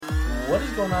What is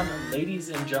going on, ladies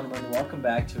and gentlemen? Welcome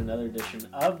back to another edition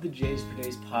of the Jays for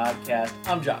Days podcast.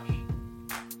 I'm Josh.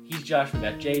 He's Josh. We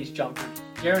got Jays, Jumpers,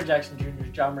 Jaron Jackson Jr.,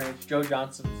 John Morant, Joe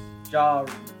Johnson, Jaw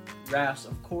Raffs,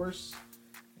 of course.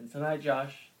 And tonight,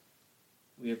 Josh,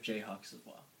 we have Jayhawks as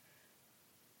well.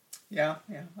 Yeah,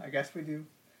 I guess we do.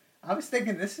 I was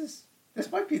thinking this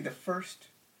might be the first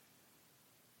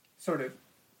sort of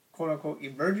quote-unquote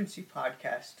emergency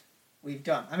podcast we've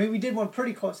done. I mean, we did one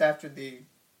pretty close after the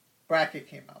bracket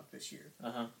came out this year.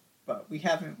 But we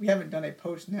haven't done a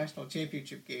post-national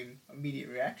championship game immediate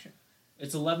reaction.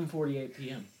 It's 11:48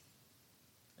 p.m.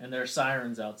 And there are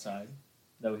sirens outside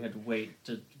that we had to wait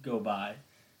to go by.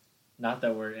 Not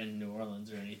that we're in New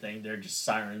Orleans or anything. They're just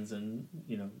sirens and,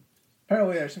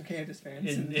 Apparently there's some Kansas fans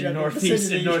in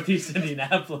northeast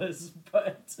Indianapolis.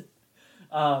 But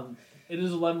it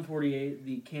is 11:48.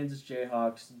 The Kansas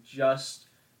Jayhawks just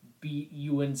beat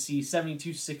UNC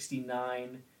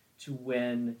 72-69 to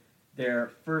win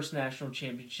their first national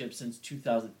championship since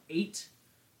 2008.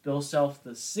 Bill Self,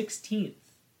 the 16th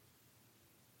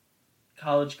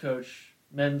college coach,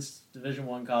 men's Division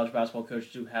I college basketball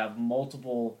coach to have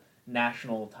multiple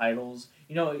national titles.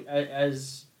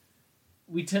 As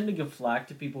we tend to give flack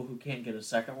to people who can't get a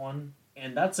second one,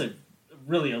 and that's a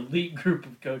really elite group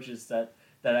of coaches that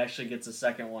actually gets a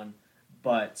second one.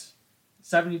 But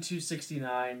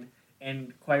 72-69,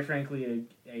 and quite frankly,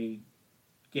 a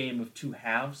game of two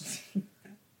halves.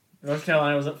 North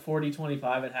Carolina was at 40-25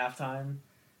 at halftime.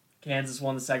 Kansas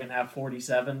won the second half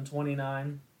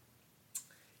 47-29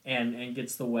 and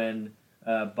gets the win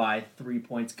by 3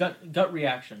 points. Gut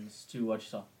reactions to what you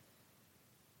saw.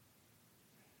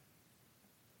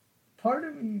 Part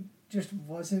of me just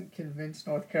wasn't convinced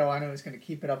North Carolina was going to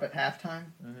keep it up at halftime.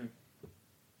 Mm-hmm.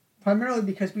 Primarily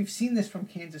because we've seen this from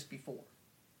Kansas before.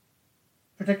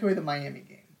 Particularly the Miami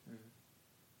game.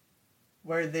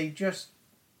 Where they just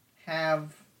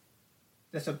have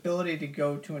this ability to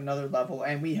go to another level,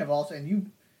 and we have also, and you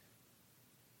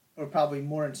were probably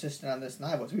more insistent on this than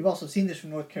I was, we've also seen this from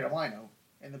North Carolina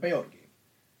in the Baylor game.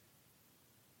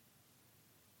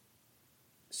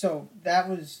 So that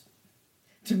was,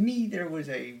 to me, there was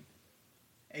a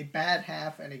bad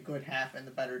half and a good half, and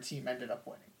the better team ended up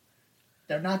winning.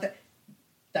 They're not that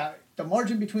the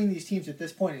margin between these teams at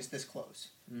this point is this close.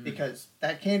 Mm-hmm. Because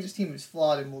that Kansas team is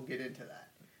flawed, and we'll get into that.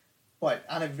 But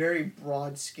on a very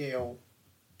broad scale,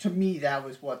 to me, that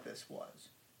was what this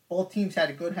was. Both teams had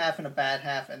a good half and a bad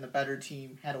half, and the better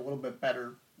team had a little bit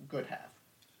better good half.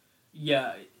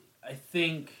 Yeah, I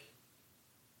think,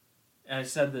 and I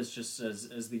said this just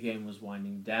as the game was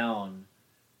winding down,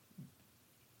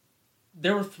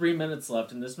 there were 3 minutes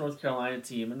left in this North Carolina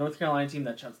team,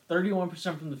 that shot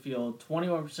 31% from the field,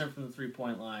 21% from the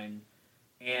three-point line,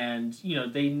 and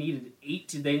they needed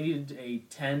a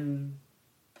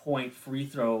 10-point free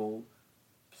throw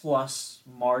plus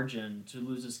margin to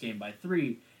lose this game by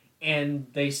 3, and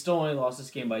they still only lost this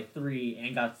game by 3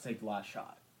 and got to take the last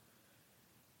shot.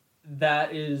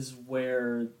 That is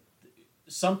where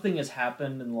something has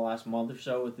happened in the last month or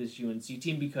so with this UNC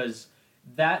team, because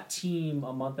that team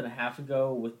a month and a half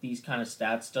ago with these kind of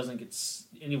stats doesn't get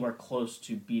anywhere close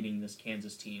to beating this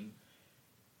Kansas team.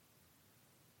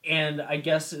 And I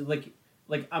guess,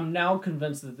 I'm now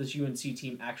convinced that this UNC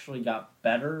team actually got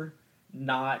better,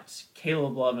 not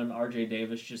Caleb Love and RJ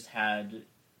Davis just had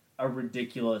a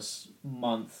ridiculous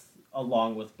month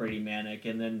along with Brady Manick.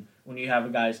 And then when you have a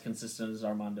guy as consistent as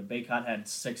Armando Bacot had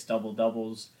 6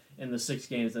 double-doubles in the 6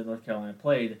 games that North Carolina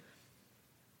played,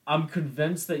 I'm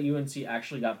convinced that UNC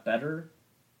actually got better.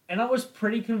 And I was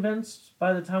pretty convinced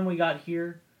by the time we got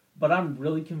here, but I'm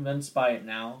really convinced by it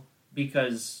now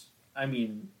because,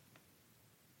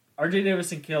 RJ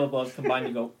Davis and Caleb Love combined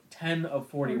to go 10 of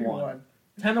 41.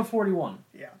 10 of 41.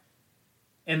 Yeah.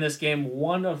 In this game,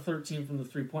 1 of 13 from the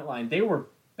three-point line. They were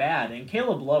bad, and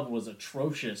Caleb Love was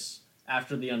atrocious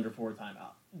after the under 4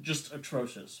 timeout. Just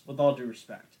atrocious, with all due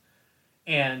respect.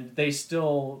 And they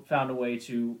still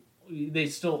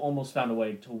almost found a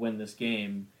way to win this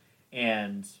game.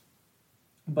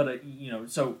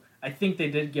 So I think they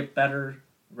did get better,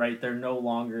 right? They're no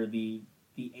longer the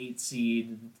 8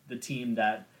 seed, the team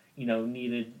that,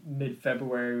 needed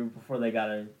mid-February before they got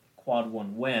a quad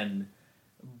 1 win.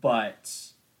 But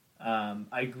I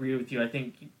agree with you. I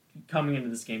think coming into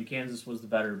this game, Kansas was the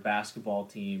better basketball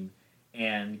team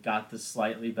and got the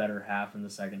slightly better half in the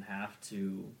second half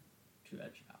to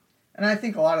edge out. And I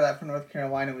think a lot of that for North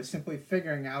Carolina was simply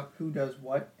figuring out who does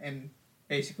what, and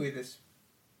basically this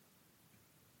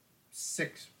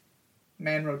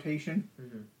 6-man rotation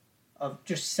of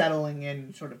just settling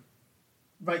in sort of,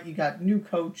 right, you got new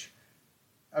coach,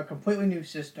 a completely new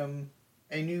system,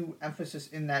 a new emphasis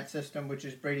in that system, which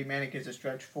is Brady Manick as a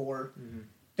stretch four. Mm-hmm.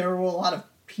 There were a lot of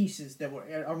pieces that were...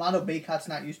 Armando Bacot's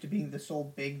not used to being the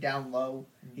sole big down low.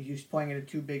 Mm-hmm. He's used to playing in a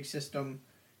two-big system.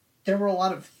 There were a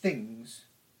lot of things,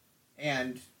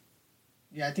 and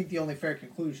yeah, I think the only fair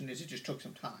conclusion is it just took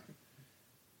some time.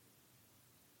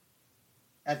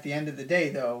 At the end of the day,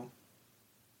 though,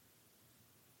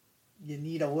 you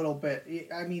need a little bit...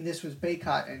 I mean, this was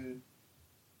Bacot and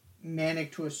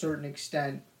Manick to a certain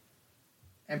extent,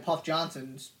 and Puff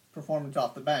Johnson's performance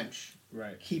off the bench.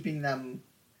 Right. Keeping them...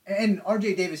 And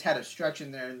R.J. Davis had a stretch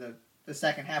in there in the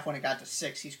second half when it got to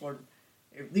 6. He scored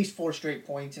at least 4 straight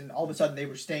points, and all of a sudden they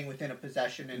were staying within a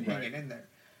possession and hanging in there.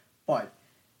 But,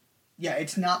 yeah,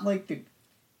 it's not like the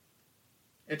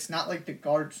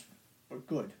guards were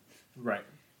good. Right.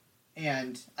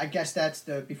 And I guess that's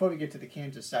before we get to the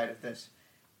Kansas side of this,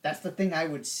 that's the thing I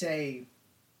would say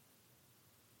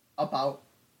about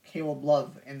Caleb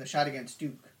Love and the shot against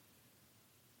Duke.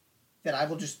 That I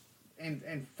will just,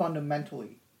 and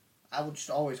fundamentally, I will just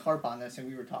always harp on this, and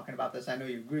we were talking about this, I know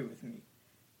you agree with me.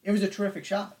 It was a terrific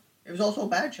shot. It was also a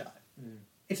bad shot. Mm.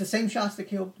 It's the same shots that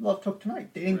Caleb Love took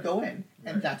tonight. They didn't go in,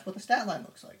 and that's what the stat line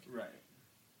looks like. Right.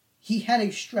 He had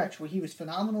a stretch where he was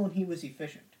phenomenal and he was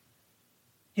efficient.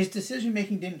 His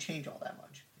decision-making didn't change all that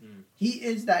much. Mm. He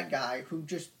is that guy who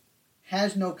just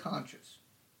has no conscience,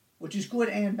 which is good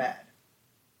and bad.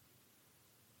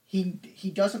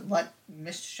 He doesn't let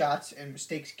missed shots and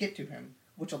mistakes get to him,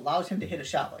 which allows him to hit a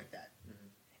shot like that. Mm-hmm.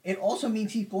 It also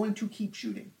means he's going to keep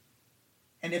shooting.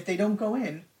 And if they don't go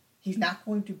in, he's not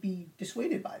going to be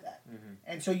dissuaded by that. Mm-hmm.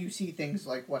 And so you see things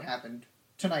like what happened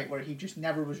tonight where he just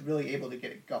never was really able to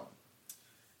get it going.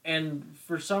 And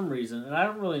for some reason, and I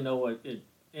don't really know what it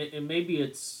maybe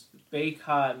it's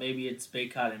Bacot, maybe it's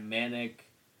Bacot and Manick.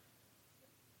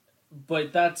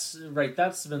 But that's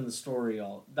been the story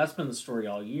all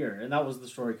year, and that was the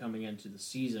story coming into the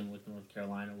season with North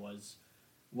Carolina was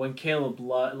when Caleb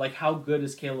Love, like how good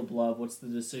is Caleb Love? What's the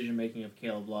decision making of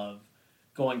Caleb Love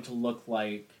going to look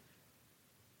like?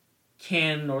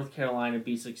 Can North Carolina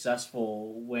be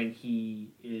successful when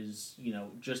he is,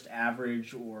 just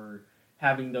average or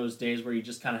having those days where you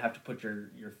just kind of have to put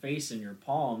your face in your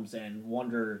palms and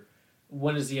wonder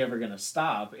when is he ever going to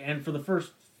stop? And for the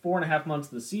first 4.5 months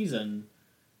of the season,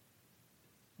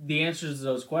 the answers to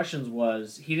those questions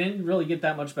was he didn't really get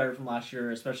that much better from last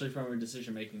year, especially from a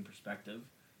decision-making perspective.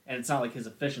 And it's not like his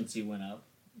efficiency went up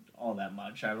all that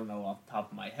much. I don't know off the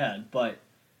top of my head.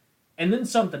 And then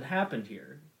something happened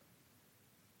here.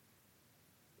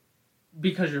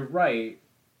 Because you're right,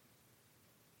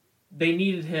 they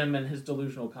needed him and his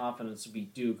delusional confidence to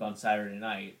beat Duke on Saturday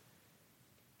night.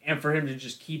 And for him to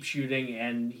just keep shooting,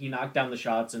 and he knocked down the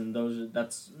shots, and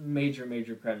that's major,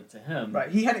 major credit to him. Right.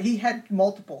 He had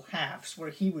multiple halves where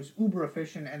he was uber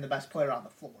efficient and the best player on the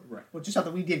floor. Right. Which is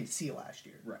something we didn't see last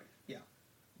year. Right. Yeah.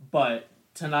 But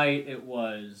tonight it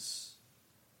was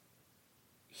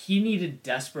he needed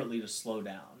desperately to slow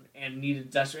down and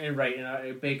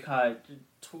Bacot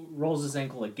rolls his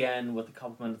ankle again with a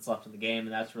couple minutes left in the game,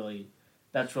 and that's really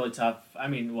tough. I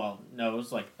mean, well, no, it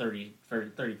was like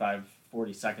 35,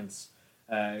 40 seconds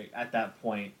at that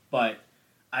point. But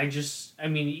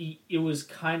it was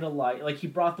kind of like he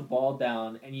brought the ball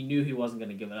down, and you knew he wasn't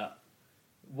going to give it up.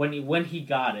 When he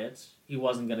got it, he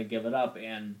wasn't going to give it up,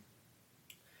 and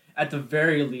at the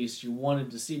very least, you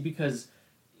wanted to see, because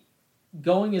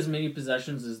going as many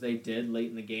possessions as they did late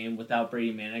in the game without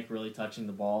Brady Manick really touching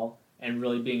the ball and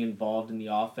really being involved in the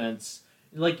offense.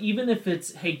 Like, even if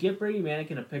it's, hey, get Brady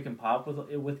Manick in a pick and pop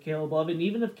with Caleb Love, and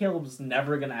even if Caleb's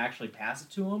never going to actually pass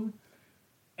it to him,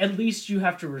 at least you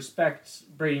have to respect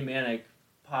Brady Manick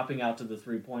popping out to the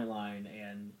three-point line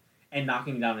and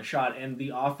knocking down a shot. And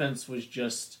the offense was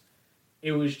just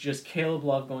Caleb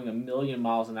Love going a million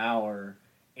miles an hour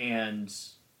and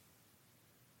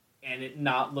it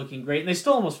not looking great. And they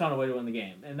still almost found a way to win the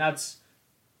game.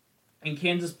 And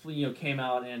Kansas, came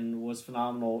out and was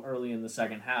phenomenal early in the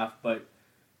second half, but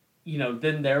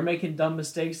then they're making dumb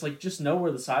mistakes. Like, just know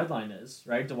where the sideline is,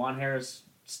 right? DeJuan Harris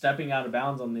stepping out of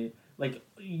bounds on the... Like,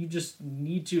 you just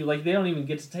need to... Like, they don't even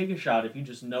get to take a shot if you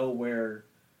just know where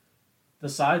the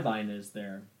sideline is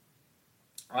there.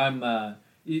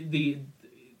 The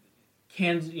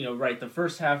Kansas... the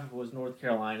first half was North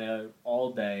Carolina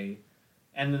all day,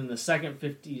 and then the second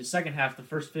half, the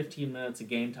first 15 minutes of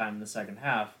game time in the second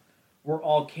half, were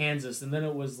all Kansas, and then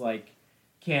it was like,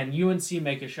 can UNC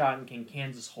make a shot and can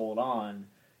Kansas hold on?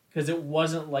 Because it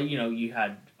wasn't like, you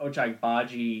had Ochai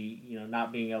Agbaji,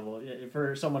 not being able,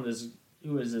 for someone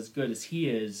who is as good as he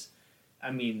is,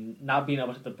 not being able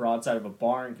to hit the broadside of a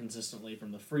barn consistently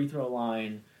from the free throw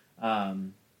line.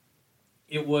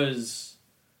 It was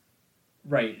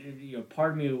right,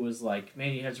 part of me was like,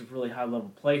 man, you had some really high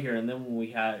level play here, and then when we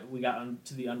got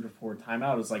to the under 4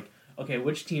 timeout, it was like, okay,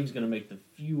 which team's going to make the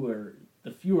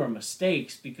fewer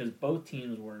mistakes, because both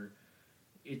teams were.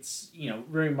 It's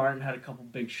Remy Martin had a couple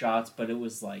big shots, but it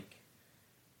was like,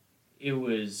 it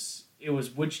was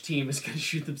which team is going to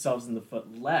shoot themselves in the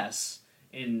foot less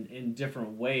in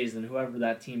different ways, and whoever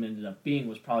that team ended up being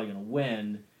was probably going to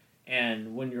win.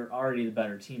 And when you're already the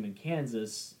better team in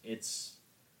Kansas, it's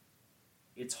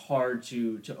hard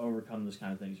to overcome those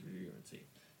kind of things for UNC.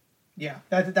 Yeah,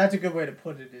 that's a good way to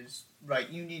put it. Is right.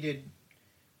 You needed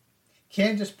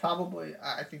Kansas probably.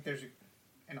 I think there's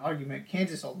an argument.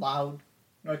 Kansas allowed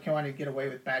North Carolina to get away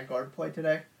with bad guard play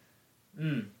today.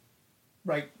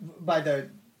 Right, by the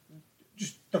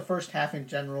first half in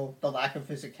general, the lack of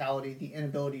physicality, the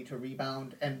inability to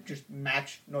rebound, and just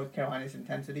match North Carolina's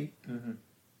intensity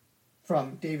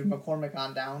from David McCormick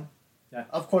on down. Yeah.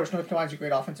 Of course, North Carolina's a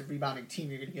great offensive rebounding team.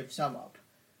 You're going to give some up.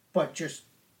 But just,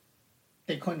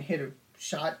 they couldn't hit a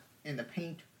shot in the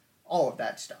paint, all of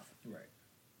that stuff. Right.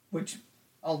 Which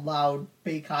allowed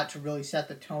Baycott to really set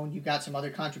the tone. You got some other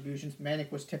contributions.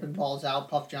 Manick was tipping balls out.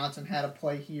 Puff Johnson had a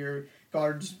play here.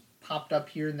 Guards popped up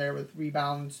here and there with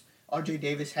rebounds. R.J.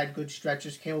 Davis had good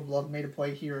stretches. Caleb Love made a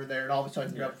play here or there, and all of a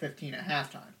sudden you're up 15 at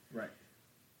halftime. Right.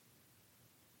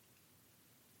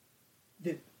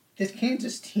 This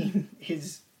Kansas team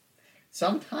is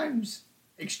sometimes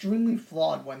extremely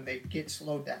flawed when they get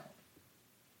slowed down.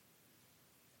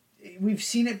 We've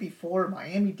seen it before.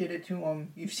 Miami did it to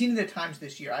them. You've seen it at times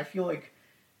this year. I feel like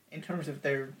in terms of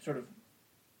their sort of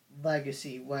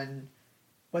legacy, when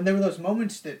there were those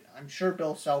moments that I'm sure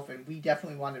Bill Self and we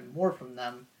definitely wanted more from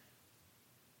them,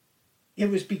 it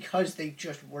was because they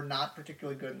just were not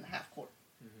particularly good in the half court.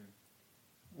 Mm-hmm.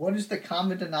 What is the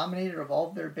common denominator of all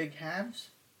of their big halves?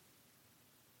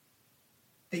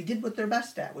 They did what they're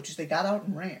best at, which is they got out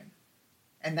and ran.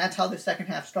 And that's how the second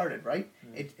half started, right?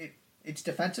 Mm-hmm. It's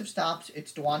defensive stops.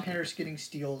 It's DeJuan Harris getting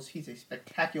steals. He's a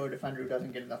spectacular defender who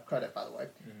doesn't get enough credit, by the way.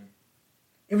 Mm-hmm.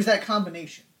 It was that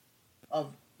combination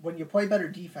of when you play better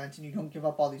defense and you don't give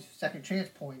up all these second chance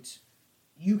points,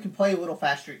 you can play a little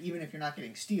faster even if you're not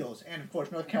getting steals. And, of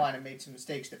course, North Carolina made some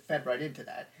mistakes that fed right into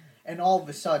that. And all of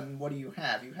a sudden, what do you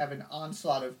have? You have an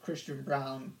onslaught of Christian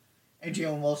Brown and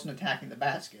Jalen Wilson attacking the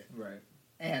basket. Right.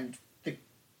 And the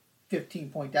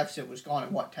 15-point deficit was gone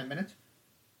in, 10 minutes?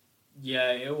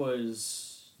 Yeah, it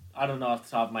was... I don't know off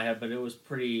the top of my head, but it was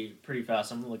pretty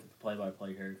fast. I'm going to look at the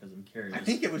play-by-play here because I'm curious. I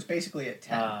think it was basically at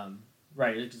 10.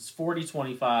 Right, it's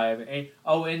 40-25.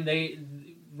 And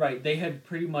they had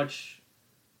pretty much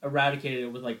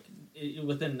eradicated it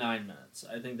within 9 minutes.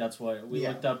 I think that's what we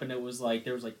looked up, and it was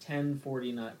there was 10:49,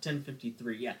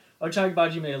 10:53. Yeah, Ochai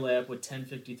Agbaji made a layup with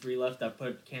 10:53 left. That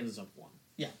put Kansas up 1.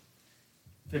 Yeah,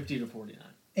 50-49.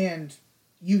 And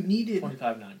you needed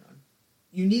 25-9 run.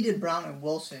 You needed Brown and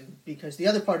Wilson because the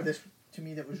other part of this to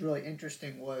me that was really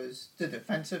interesting was the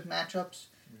defensive matchups.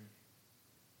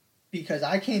 Because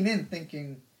I came in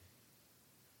thinking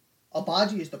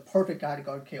Agbaji is the perfect guy to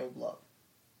guard Caleb Love.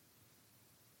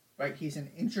 Right? He's an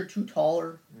inch or two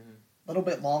taller, a little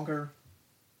bit longer.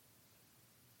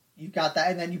 You've got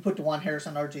that, and then you put DeJuan Harris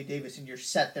on R.J. Davis, and you're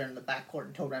set there in the backcourt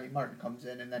until Remy Martin comes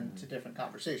in, and then it's a different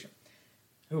conversation.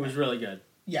 Who was really good.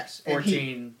 Yes.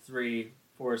 14, 3,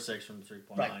 4, 6 from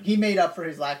 3-point line. Right. He made up for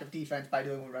his lack of defense by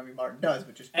doing what Remy Martin does,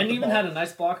 which is and even had a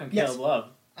nice block on Caleb Love.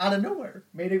 Out of nowhere.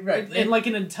 Made it right. And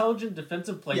an intelligent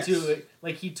defensive play, too.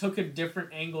 He took a different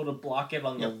angle to block it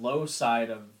on the low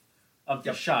side of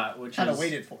the shot, which kind of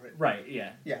waited for it. Right,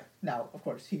 yeah. Yeah. Now, of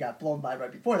course, he got blown by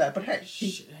right before that, but hey.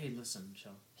 Hey, listen,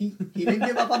 Joe. He didn't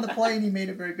give up on the play, and he made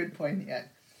a very good play in the end.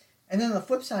 And then on the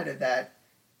flip side of that,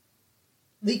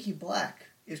 Leaky Black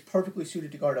is perfectly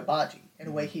suited to guard Agbaji. In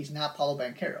a way, he's not Paulo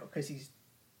Banchero, because he's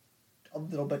a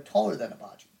little bit taller than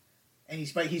Agbaji. And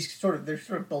they're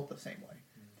sort of built the same way.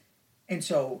 And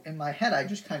so, in my head, I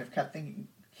just kind of kept thinking,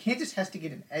 Kansas has to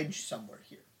get an edge somewhere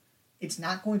here. It's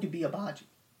not going to be Agbaji.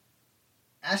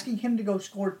 Asking him to go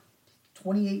score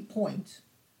 28 points,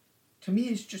 to me,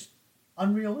 is just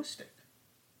unrealistic.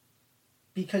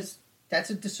 Because that's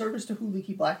a disservice to who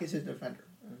Leaky Black is as a defender.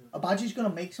 Abaji's going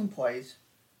to make some plays,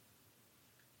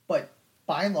 but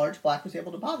by and large, Black was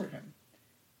able to bother him.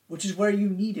 Which is where you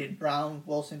needed Brown,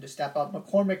 Wilson to step up.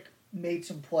 McCormick made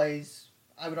some plays.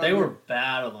 They were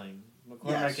battling.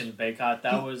 McCormick and Baycott,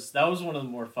 that was one of the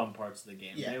more fun parts of the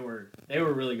game. Yeah. They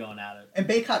were really going at it. And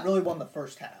Baycott really won the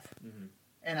first half. Mm-hmm.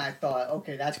 And I thought,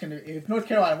 okay, if North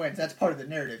Carolina wins, that's part of the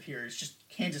narrative here. It's just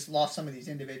Kansas lost some of these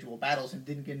individual battles and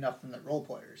didn't get enough from the role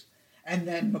players. And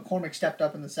then McCormick stepped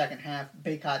up in the second half.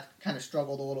 Baycott kind of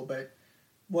struggled a little bit.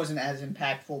 wasn't as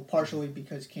impactful, partially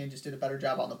because Kansas did a better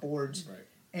job on the boards. Right.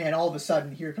 And all of a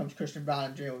sudden, here comes Christian Brown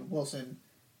and Jalen Wilson.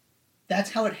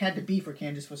 That's how it had to be for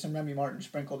Kansas with some Remy Martin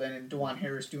sprinkled in and DeJuan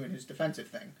Harris doing his defensive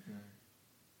thing.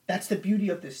 That's the beauty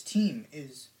of this team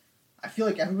is I feel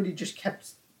like everybody just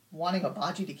kept wanting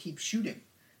Agbaji to keep shooting.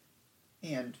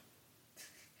 And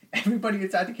everybody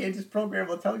inside the Kansas program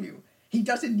will tell you he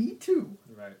doesn't need to.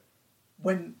 Right.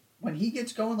 When he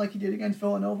gets going like he did against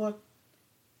Villanova,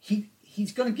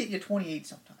 he's going to get you 28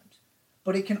 sometimes.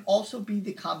 But it can also be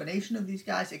the combination of these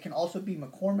guys. It can also be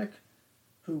McCormick,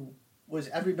 who was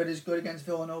every bit as good against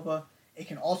Villanova. It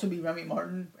can also be Remy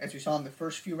Martin, as we saw in the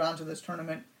first few rounds of this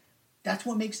tournament. That's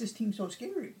what makes this team so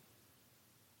scary.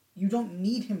 You don't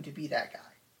need him to be that guy.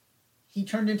 He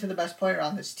turned into the best player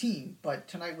on this team, but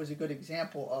tonight was a good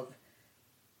example of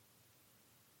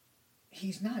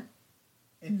he's not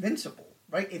invincible,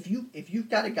 right? If you've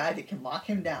got a guy that can lock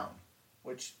him down,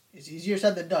 which is easier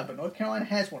said than done, but North Carolina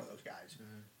has one of those guys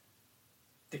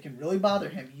that can really bother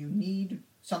him. You need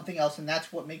something else, and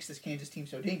that's what makes this Kansas team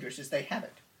so dangerous, is they have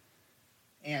it.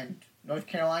 And North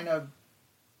Carolina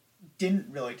didn't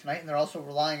really tonight, and they're also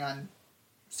relying on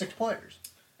 6 players,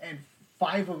 and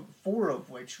 4 of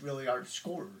which really are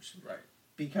scorers. Right.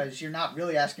 Because you're not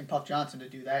really asking Puff Johnson to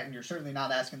do that, and you're certainly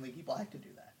not asking Leaky Black to do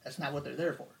that. That's not what they're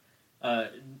there for.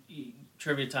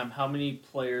 Trivia time, how many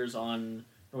players on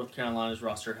North Carolina's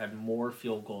roster had more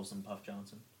field goals than Puff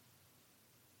Johnson?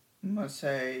 I'm going to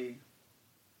say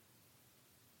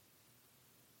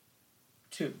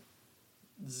 2.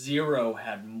 0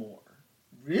 had more.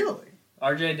 Really?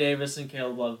 R.J. Davis and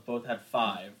Caleb Love both had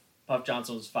 5. Puff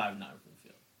Johnson was 5-9 from the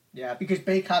field. Yeah, because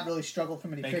Baycott really struggled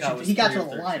from an Baycott efficiency. was He got 3 to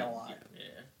of the line 13. a lot.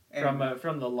 Yeah.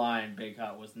 From the line,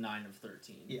 Baycott was 9 of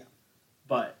 13. Yeah.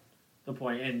 But the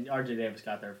point, and R.J. Davis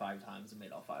got there 5 times and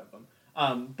made all 5 of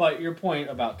them. But your point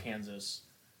about Kansas,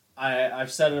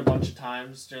 I've said it a bunch of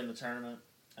times during the tournament,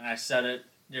 and I said it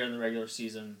during the regular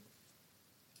season,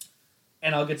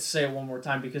 and I'll get to say it one more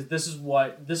time because this is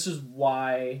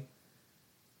why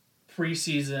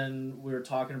preseason we were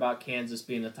talking about Kansas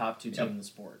being the top 2 team in the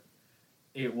sport.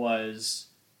 It was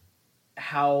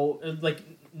how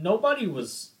nobody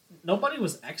was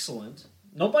excellent.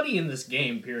 Nobody in this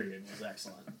game period was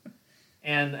excellent,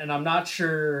 and I'm not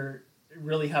sure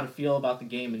really how to feel about the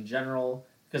game in general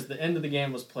because the end of the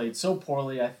game was played so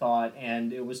poorly, I thought,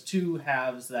 and it was 2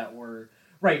 halves that were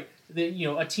right.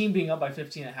 A team being up by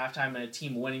 15 at halftime and a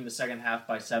team winning the second half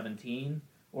by 17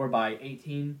 or by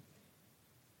 18.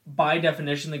 By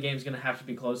definition, the game's going to have to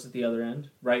be close at the other end,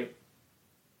 right?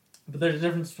 But there's a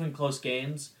difference between close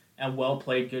games and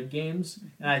well-played good games,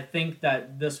 and I think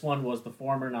that this one was the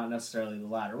former, not necessarily the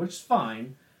latter, which is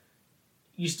fine.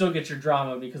 You still get your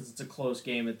drama because it's a close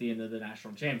game at the end of the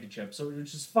national championship,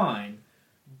 which is fine.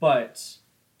 But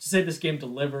to say this game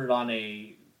delivered on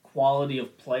a quality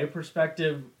of play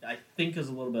perspective, I think is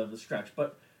a little bit of a stretch.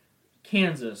 But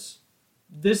Kansas,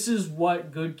 this is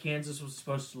what good Kansas was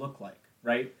supposed to look like,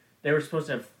 right? They were supposed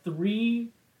to have 3,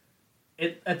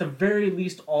 at the very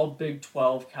least, all Big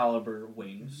 12 caliber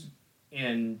wings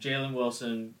in Jalen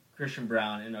Wilson, Christian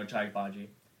Brown, and Ochai Agbaji.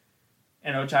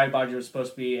 And Ochai Agbaji was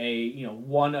supposed to be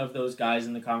one of those guys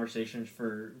in the conversation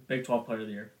for Big 12 Player of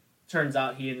the Year. Turns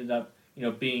out he ended up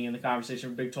being in the conversation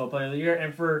for Big 12 Player of the Year,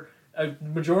 and for a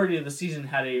majority of the season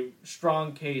had a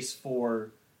strong case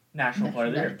for National Player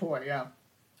of the Year. Boy, yeah.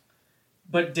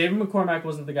 But David McCormack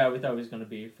wasn't the guy we thought he was going to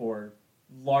be for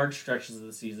large stretches of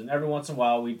the season. Every once in a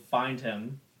while, we'd find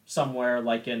him somewhere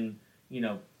like in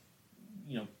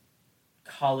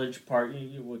College Park,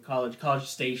 College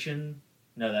Station.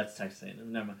 No, that's Texas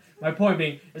A&M. Never mind. My point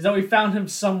being is that we found him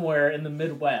somewhere in the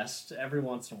Midwest every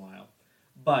once in a while,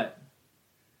 but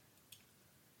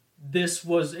this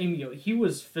was he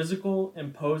was physical,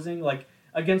 imposing. Like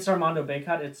against Armando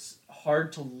Baycott, it's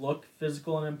hard to look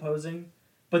physical and imposing,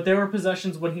 but there were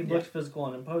possessions when he looked physical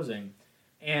and imposing,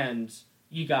 and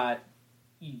you got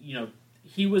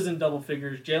he was in double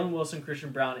figures. Jalen Wilson,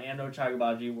 Christian Brown, and Ochai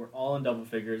Agbaji were all in double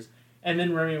figures. And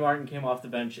then Remy Martin came off the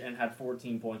bench and had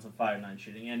 14 points on 5-9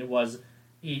 shooting. And it was,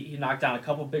 he knocked down a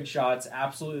couple big shots,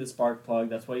 absolutely the spark plug.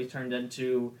 That's what he turned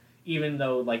into, even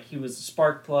though he was a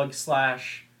spark plug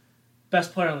 /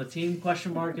 best player on the team, ?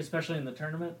 Especially in the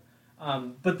tournament.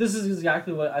 But this is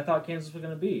exactly what I thought Kansas was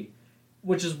going to be,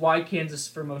 which is why Kansas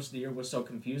for most of the year was so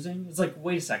confusing. It's like,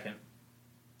 wait a second.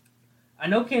 I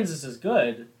know Kansas is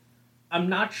good. I'm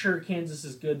not sure Kansas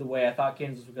is good the way I thought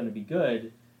Kansas was going to be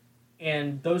good.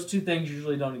 And those 2 things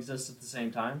usually don't exist at the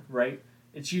same time, right?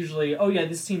 It's usually, oh yeah,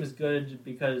 this team is good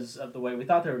because of the way we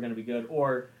thought they were going to be good,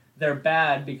 or they're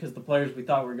bad because the players we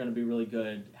thought were going to be really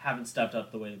good haven't stepped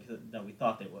up the way that we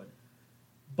thought they would.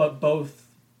 But both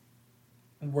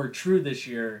were true this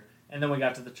year. And then we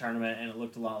got to the tournament, and it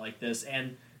looked a lot like this.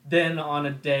 And then on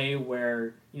a day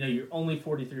where you're only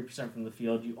 43% from the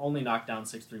field, you only knock down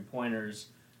 6 3-pointers,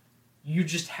 you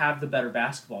just have the better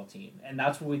basketball team. And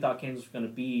that's what we thought Kansas was going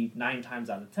to be 9 times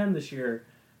out of 10 this year,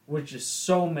 with just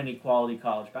so many quality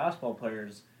college basketball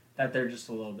players that they're just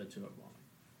a little bit too overwhelming.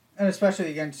 And especially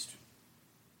against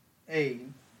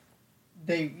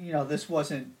this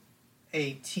wasn't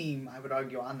a team, I would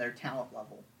argue, on their talent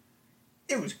level.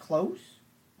 It was close,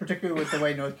 particularly with the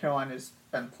way North Carolina's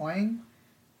been playing.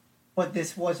 But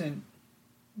this wasn't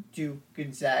Duke,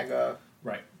 Gonzaga,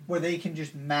 right, where they can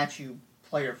just match you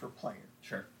player for player.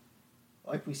 Sure.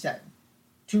 Like we said,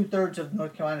 2/3 of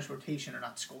North Carolina's rotation are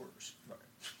not scorers. Right.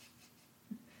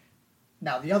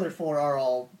 Now, the other 4 are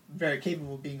all very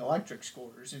capable of being electric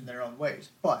scorers in their own ways,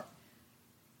 but...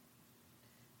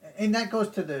 And that goes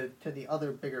to the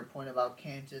other bigger point about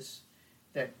Kansas,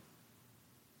 that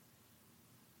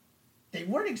they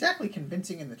weren't exactly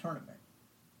convincing in the tournament.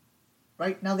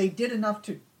 Right? Now, they did enough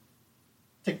to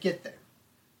get there.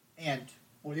 And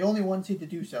were the only one seed to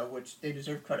do so, which they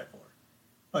deserve credit for.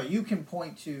 But you can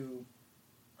point to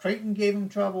Creighton gave them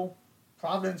trouble,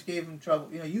 Providence gave them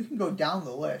trouble. You can go down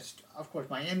the list. Of course,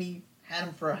 Miami had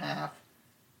them for a half.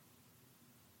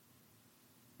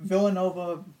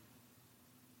 Villanova,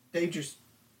 they just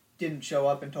didn't show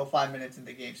up until 5 minutes in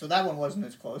the game. So that one wasn't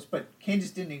as close. But Kansas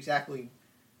didn't exactly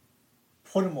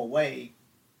put them away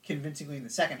convincingly in the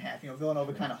second half.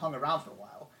 Villanova kind of hung around for a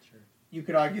while. Sure. You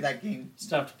could argue that game... It's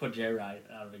tough to put Jay Wright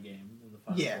out of the game in the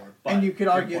Final Four. But and you could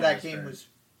argue that game fair.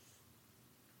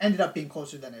 ended up being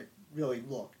closer than it really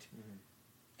looked.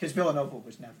 Because Villanova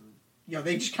was never...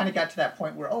 they just kind of got to that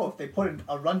point where, if they put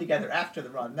a run together after the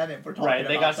run, then we're talking right, about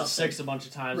they got something. to 6 a bunch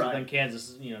of times, Right. but then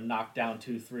Kansas, knocked down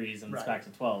 2 threes, and it's back to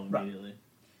 12 immediately. Right.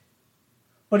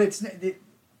 But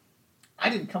I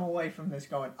didn't come away from this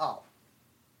going,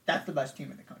 that's the best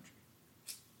team in the country.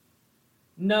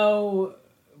 No,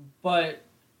 but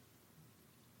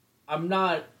I'm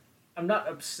not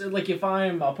upset. Like,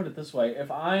 I'll put it this way, if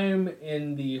I'm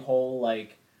in the whole,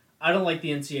 I don't like the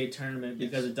NCAA tournament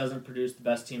because it doesn't produce the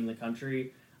best team in the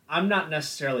country, I'm not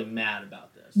necessarily mad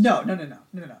about this. No.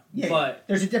 Yeah, but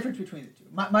there's a difference between the two.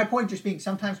 My point just being,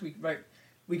 sometimes we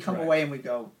come away and we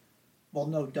go, well,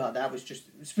 no, duh, that was just,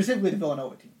 specifically the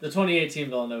Villanova team. The 2018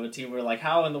 Villanova team, we're like,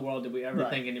 how in the world did we ever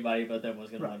think anybody but them was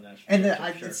going to win national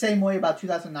championship? And the same way about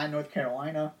 2009 North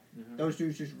Carolina, those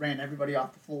dudes just ran everybody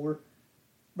off the floor.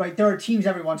 Right, there are teams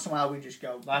every once in a while we just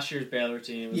go... Last year's Baylor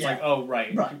team, it's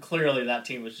right. Clearly that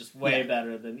team was just way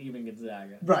better than even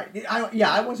Gonzaga. Right.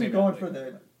 I wasn't going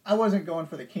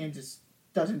for the Kansas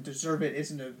doesn't deserve it,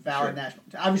 isn't a valid national...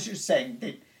 I was just saying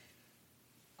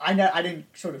I didn't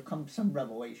sort of come to some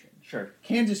revelation. Sure.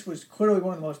 Kansas was clearly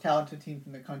one of the most talented teams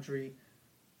in the country.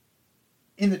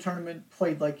 In the tournament,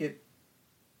 played like it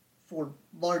for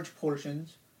large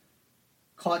portions.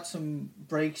 Caught some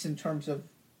breaks in terms of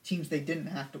teams they didn't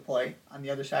have to play on the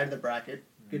other side of the bracket.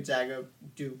 Gonzaga,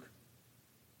 Duke.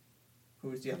 Who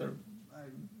was the other?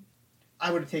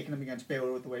 I would have taken them against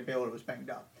Baylor with the way Baylor was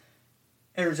banged up.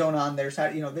 Arizona on their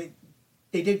side,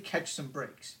 they did catch some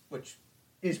breaks, which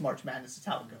is March Madness. It's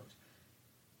how it goes.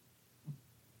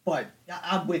 But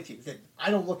I'm with you. That I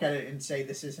don't look at it and say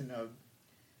this isn't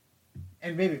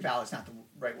and maybe valid's not the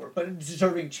right word, but a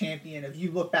deserving champion. If you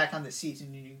look back on the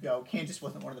season and you go, Kansas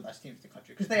wasn't one of the best teams in the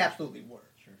country, because they absolutely were.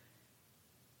 Sure.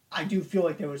 I do feel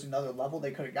like there was another level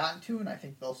they could have gotten to, and I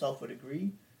think Bill Self would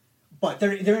agree. But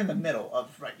they're in the middle of,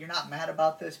 you're not mad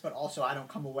about this, but also I don't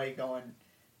come away going,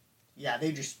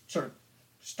 they just sort of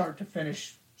start to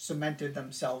finish cemented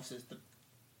themselves as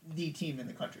the team in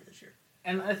the country this year.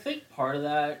 And I think part of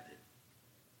that,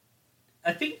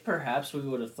 I think perhaps we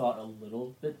would have thought a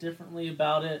little bit differently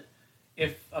about it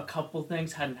if a couple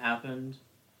things hadn't happened.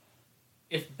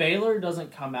 If Baylor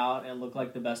doesn't come out and look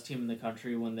like the best team in the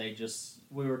country when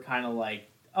we were kind of like,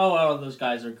 all those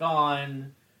guys are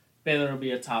gone. Baylor will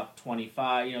be a top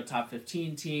 25, top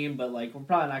 15 team, but we're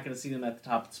probably not going to see them at the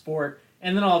top of the sport.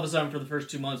 And then all of a sudden, for the first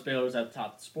 2 months, Baylor was at the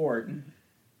top of the sport. Mm-hmm.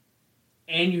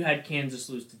 And you had Kansas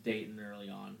lose to Dayton early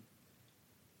on.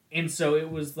 And so it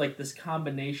was this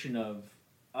combination of,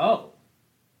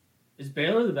 is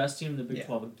Baylor the best team in the Big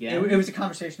 12 again? It was a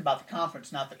conversation about the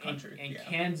conference, not the country. And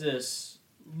Kansas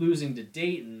losing to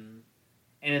Dayton,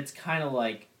 and it's kind of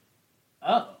like,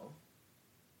 I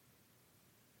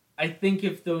think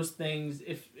if those things,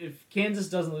 if Kansas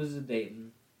doesn't lose to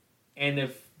Dayton, and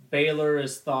if Baylor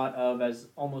is thought of as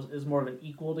more of an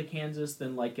equal to Kansas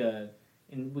than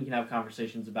and we can have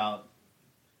conversations about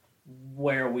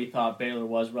where we thought Baylor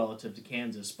was relative to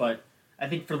Kansas, but I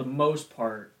think for the most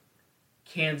part,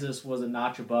 Kansas was a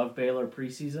notch above Baylor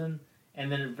preseason,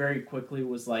 and then it very quickly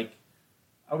was like,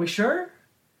 are we sure?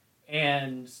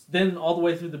 And then all the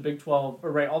way through the Big 12,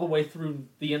 or right, all the way through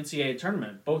the NCAA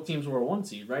tournament, both teams were a 1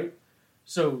 seed, right?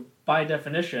 So by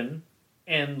definition,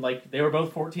 and like they were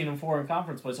both 14-4 in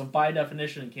conference play, so by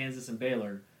definition, Kansas and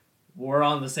Baylor were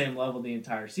on the same level the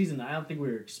entire season. I don't think we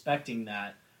were expecting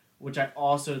that, which I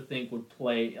also think would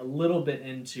play a little bit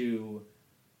into,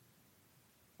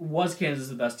 was Kansas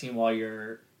the best team all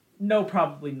year? No,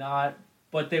 probably not,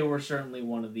 but they were certainly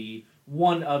one of the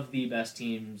best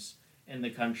teams in the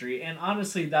country. And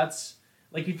honestly, that's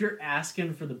like, if you're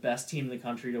asking for the best team in the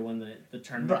country to win the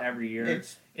tournament every year,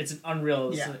 it's an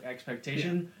unrealistic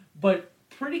expectation. Yeah. But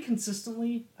pretty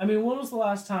consistently, I mean, when was the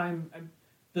last time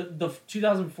the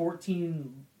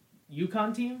 2014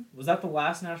 UConn team, was that the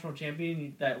last national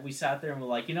champion that we sat there and were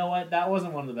like, you know what, that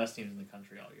wasn't one of the best teams in the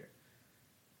country all year?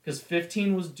 Because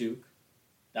 15 was Duke.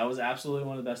 That was absolutely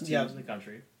one of the best teams in the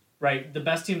country. Right, the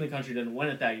best team in the country didn't win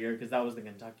it that year because that was the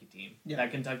Kentucky team. Yeah.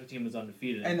 That Kentucky team was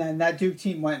undefeated. And then that Duke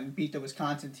team went and beat the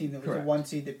Wisconsin team that was a 1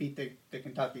 seed that beat the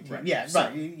Kentucky team. Right. Yeah, so,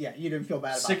 right. Yeah, you didn't feel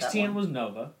bad about 16 that 16 was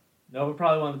Nova. Nova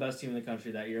probably one of the best teams in the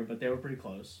country that year, but they were pretty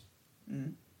close.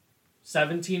 Mm-hmm.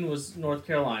 17 was North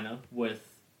Carolina with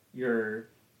your...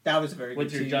 That was a very good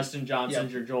team. With your Justin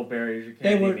Johnsons, your Joel Berrys, your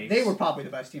Kennedy Meeks. They were probably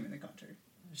the best team in the country.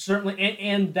 Certainly,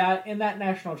 and that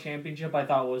national championship, I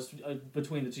thought, was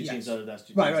between the two teams that were the best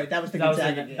two teams. Right. That was the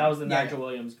Gonzaga game. That was the Nigel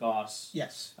Williams-Goss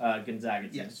Gonzaga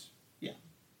team. Yes. Yeah.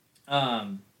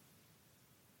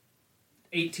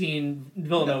 18,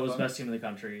 Villanova was the best team in the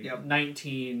country. Yep.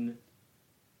 19,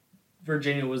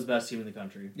 Virginia was the best team in the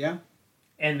country. Yeah.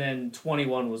 And then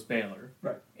 21 was Baylor.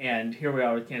 Right. And here we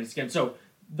are with Kansas again. So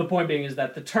the point being is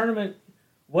that the tournament,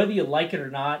 whether you like it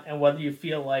or not, and whether you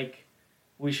feel like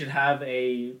we should have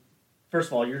first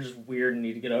of all, you're just weird and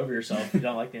need to get over yourself if you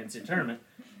don't like the NCAA tournament.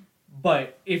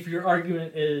 But if your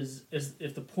argument is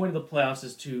if the point of the playoffs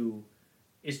is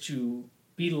to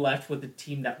be left with a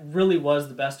team that really was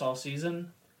the best all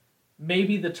season,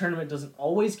 maybe the tournament doesn't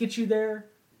always get you there.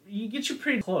 You get you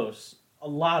pretty close a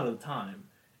lot of the time.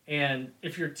 And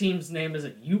if your team's name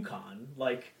isn't UConn,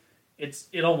 like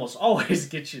it almost always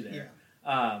gets you there.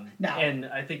 Yeah. And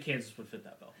I think Kansas would fit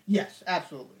that bill. Yes,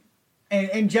 absolutely.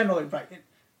 And generally, right.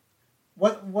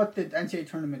 What the NCAA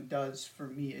tournament does for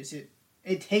me is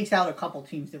it takes out a couple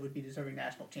teams that would be deserving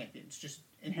national champions just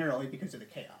inherently because of the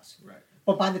chaos. Right.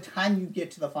 But by the time you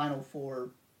get to the Final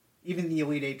Four, even the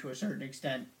Elite Eight to a certain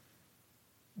extent,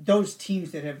 those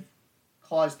teams that have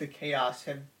caused the chaos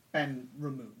have been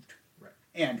removed. Right.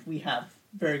 And we have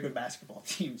very good basketball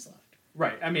teams left.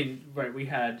 Right. I mean, right. We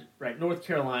had North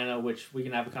Carolina, which we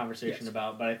can have a conversation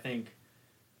about, but I think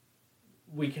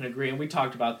we can agree, and we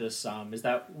talked about this is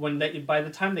that by the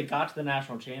time they got to the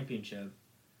national championship,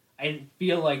 I didn't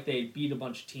feel like they beat a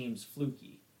bunch of teams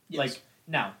fluky. Yes. Like,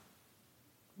 now,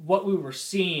 what we were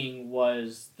seeing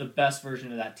was the best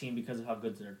version of that team because of how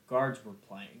good their guards were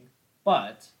playing.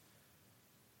 But,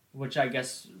 which I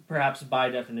guess perhaps by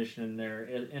definition their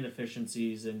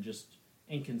inefficiencies and just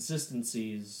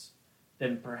inconsistencies,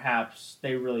 then perhaps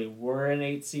they really were an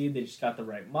 8 seed. They just got the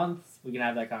right month. We can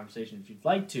have that conversation if you'd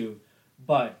like to.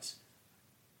 But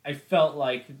I felt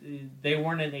like they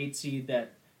weren't an 8 seed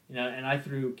that, and I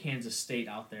threw Kansas State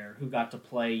out there, who got to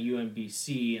play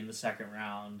UMBC in the second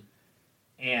round.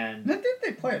 And didn't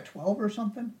they play at 12 or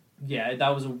something? Yeah, that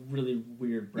was a really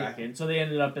weird bracket. Yeah. So they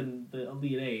ended up in the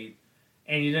Elite Eight,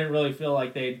 and you didn't really feel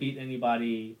like they had beat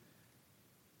anybody.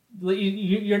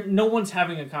 No one's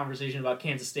having a conversation about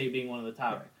Kansas State being one of the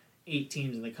top 8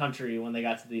 teams in the country when they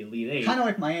got to the Elite Eight. Kind of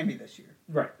like Miami this year.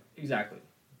 Right, exactly.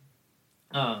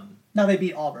 Now they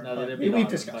beat Auburn. We've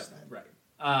discussed that.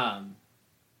 Right.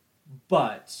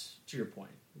 But to your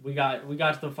point, we got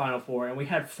to the Final Four, and we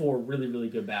had 4 really, really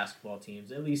good basketball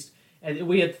teams. At least, and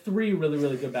we had 3 really,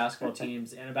 really good basketball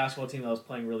teams, and a basketball team that was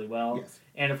playing really well. Yes.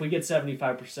 And if we get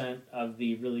 75% of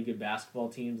the really good basketball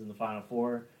teams in the Final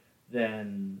Four,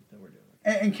 then we're doing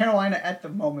it. And Carolina at the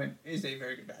moment is a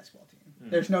very good basketball team.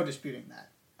 Mm. There's no disputing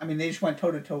that. I mean, they just went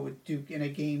toe-to-toe with Duke in a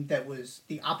game that was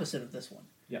the opposite of this one.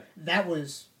 Yeah. That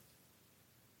was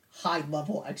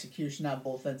high-level execution on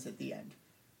both ends at the end.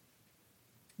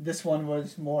 This one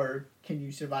was more, can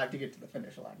you survive to get to the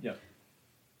finish line? Yeah.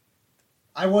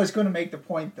 I was going to make the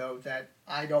point, though, that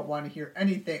I don't want to hear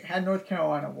anything. Had North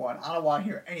Carolina won, I don't want to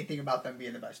hear anything about them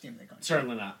being the best team in the country.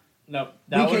 Certainly not. Nope.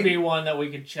 That would be one that we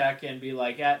could check and be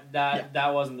like,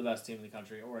 that wasn't the best team in the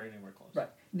country or anywhere close. Right.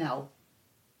 Now,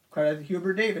 credit to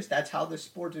Hubert Davis, that's how this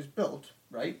sport is built,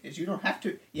 right? Is you have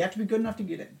to be good enough to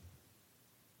get in.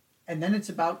 And then it's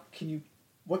about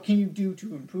what can you do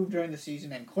to improve during the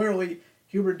season, and clearly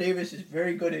Hubert Davis is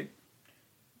very good at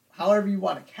however you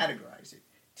want to categorize it.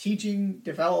 Teaching,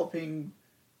 developing,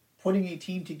 putting a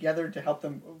team together to help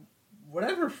them,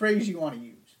 whatever phrase you want to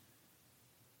use.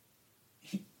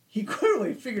 He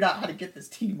clearly figured out how to get this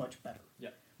team much better.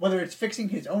 Yeah. Whether it's fixing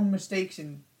his own mistakes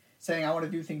and saying, I want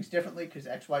to do things differently because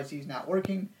XYZ is not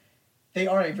working, they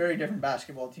are a very different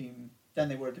basketball team than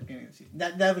they were at the beginning of the season.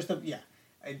 That was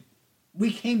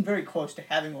we came very close to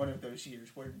having one of those years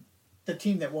where the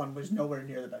team that won was nowhere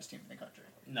near the best team in the country.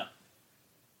 No.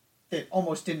 That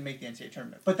almost didn't make the NCAA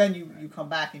tournament. But then you come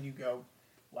back and you go,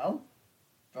 well,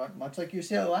 much like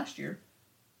UCLA last year,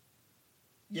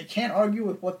 you can't argue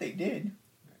with what they did.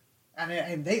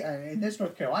 And this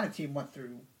North Carolina team went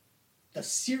through the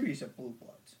series of blue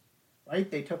bloods, right?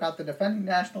 They took out the defending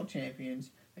national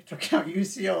champions. They took out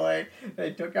UCLA.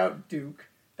 They took out Duke.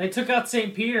 They took out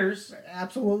St. Peter's.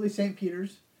 Absolutely, St.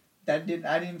 Peter's. I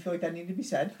didn't feel like that needed to be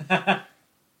said.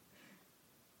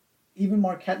 Even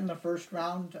Marquette in the first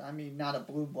round. I mean, not a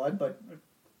blue blood, but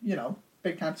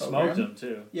big time program. Smoked them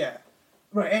too. Yeah,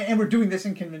 right. And we're doing this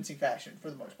in convincing fashion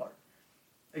for the most part,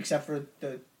 except for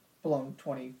the blown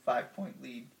 25-point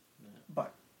lead. Yeah.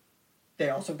 But they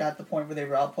also got the point where they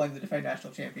were outplaying the defending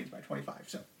national champions by 25.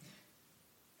 So,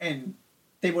 and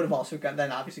they would have also gotten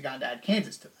to add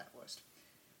Kansas to that list.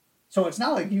 So it's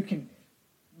not like you can,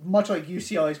 much like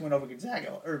UCLA's win over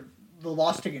Gonzaga, or the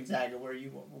loss to Gonzaga, where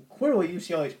clearly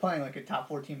UCLA's playing like a top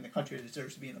 4 team in the country that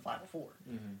deserves to be in the Final Four.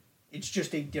 Mm-hmm. It's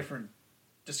just a different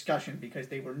discussion because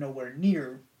they were nowhere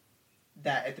near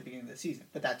that at the beginning of the season.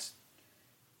 But that's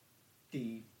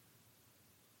the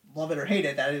love it or hate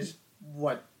it. That is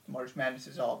what March Madness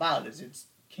is all about.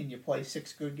 Can you play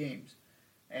 6 good games?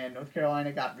 And North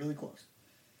Carolina got really close.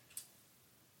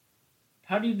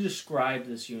 How do you describe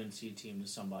this UNC team to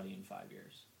somebody in 5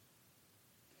 years?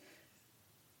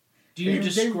 Do you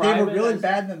describe they were really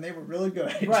bad, then they were really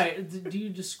good. Right. Do you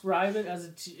describe it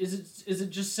as is it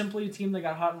just simply a team that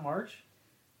got hot in March?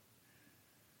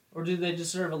 Or do they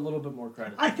deserve a little bit more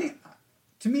credit? I think,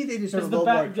 to me, they deserve a little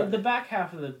more credit. The back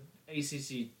half of the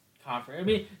ACC conference. I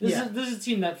mean, this is a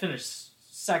team that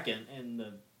finished second in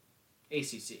the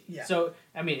ACC. Yeah. So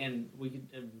I mean, and we could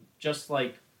just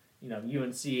like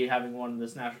UNC having won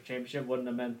this national championship wouldn't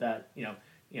have meant that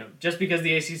just because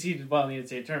the ACC did well in the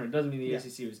NCAA tournament doesn't mean the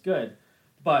ACC was good,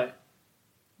 but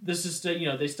this is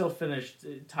still they still finished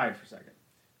tied for second,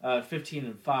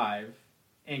 15-5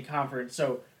 in conference.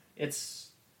 So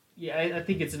it's I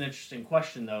think it's an interesting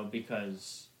question though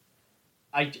because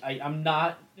I'm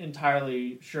not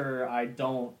entirely sure. I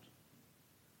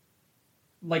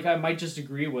might just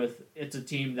agree with it's a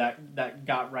team that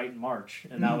got right in March,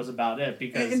 and that was about it,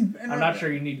 because I'm not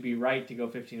sure you need to be right to go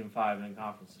 15-5 in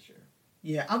conference this year.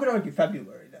 Yeah, I would argue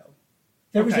February, though.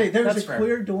 There was a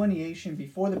clear delineation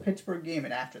before the Pittsburgh game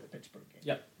and after the Pittsburgh game.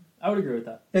 Yep, I would agree with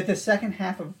that. That the second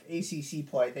half of ACC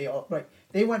play,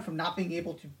 they went from not being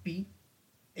able to beat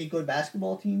a good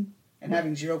basketball team and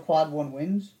having 0 quad 1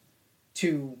 wins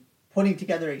to putting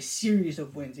together a series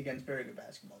of wins against very good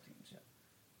basketball teams.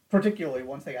 Particularly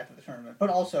once they got to the tournament. But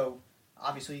also,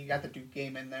 obviously, you got the Duke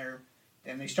game in there.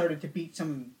 And they started to beat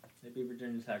some... They beat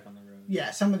Virginia Tech on the road.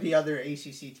 Yeah, some of the other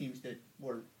ACC teams that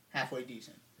were halfway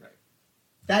decent. Right.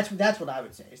 That's what I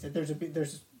would say, is that there's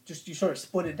just you sort of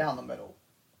split it down the middle.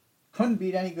 Couldn't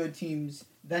beat any good teams,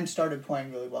 then started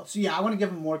playing really well. So yeah, I want to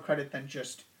give them more credit than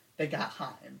just they got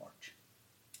hot in March.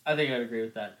 I think I'd agree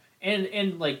with that. And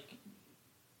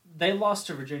they lost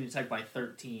to Virginia Tech by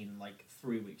 13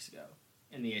 3 weeks ago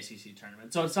in the ACC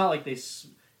tournament. So it's not like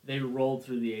they rolled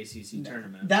through the ACC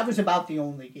tournament. That was about the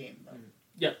only game, though.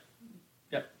 Yep.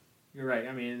 You're right.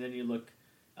 I mean, and then you look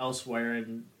elsewhere,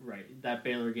 and that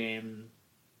Baylor game,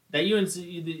 that UNC,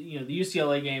 the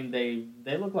UCLA game,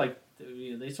 they look like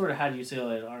they sort of had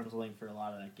UCLA at arm's length for a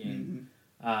lot of that game.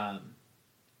 Mm-hmm.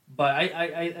 But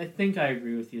I think I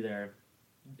agree with you there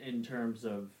in terms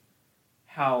of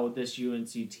how this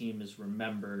UNC team is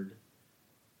remembered.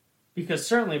 Because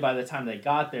certainly by the time they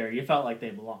got there, you felt like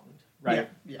they belonged, right?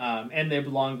 Yeah. And they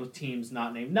belonged with teams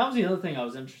not named. And that was the other thing I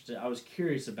was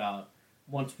curious about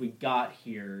once we got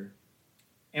here,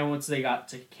 and once they got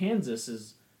to Kansas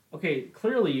is, okay,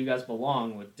 clearly you guys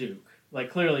belong with Duke.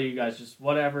 Clearly you guys just,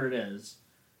 whatever it is.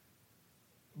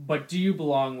 But do you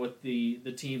belong with the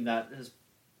team that has,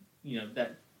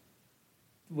 that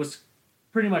was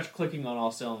pretty much clicking on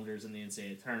all cylinders in the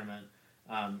NCAA tournament,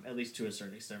 at least to a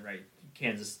certain extent, right?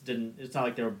 Kansas didn't. It's not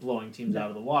like they were blowing teams out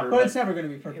of the water. But it's never going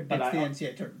to be perfect. It's the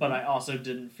NCAA tournament. But I also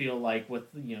didn't feel like with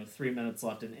 3 minutes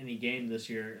left in any game this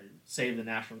year, save the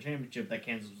national championship, that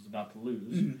Kansas was about to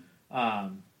lose,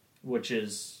 which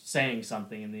is saying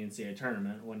something in the NCAA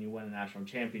tournament when you win a national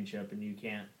championship and you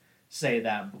can't say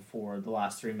that before the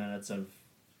last 3 minutes of,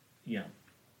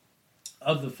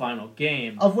 of the final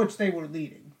game. Of which they were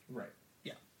leading. Right.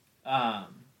 Yeah.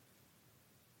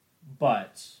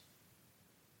 But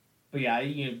yeah,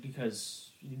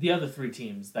 because the other 3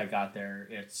 teams that got there,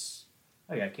 it's,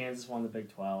 Kansas won the Big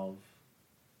 12,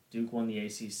 Duke won the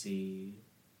ACC,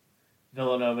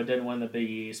 Villanova didn't win the Big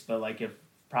East, but if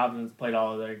Providence played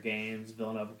all of their games,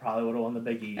 Villanova probably would have won the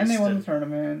Big East. And they won the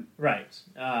tournament. Right.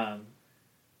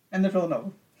 And they're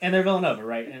Villanova. And they're Villanova,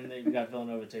 right? And they've got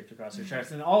Villanova taped across their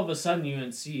chest. And all of a sudden,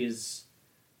 UNC is...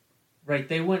 Right,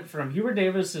 they went from... Hubert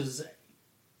Davis is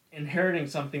inheriting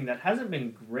something that hasn't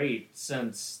been great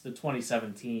since the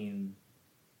 2017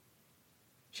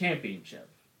 championship.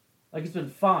 It's been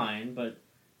fine, but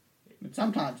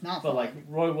sometimes not fine. But,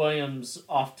 Roy Williams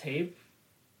off tape...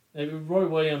 Roy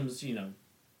Williams,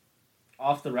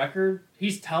 off the record,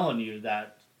 he's telling you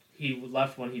that he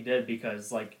left when he did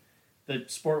because, the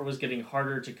sport was getting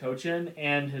harder to coach in,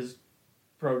 and his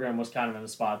program was kind of in a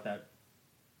spot that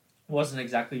wasn't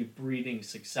exactly breeding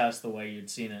success the way you'd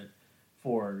seen it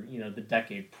for, the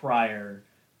decade prior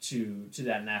to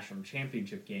that national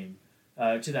championship game,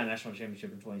 to that national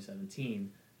championship in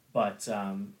 2017. But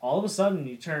all of a sudden,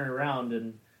 you turn it around,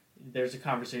 and there's a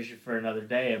conversation for another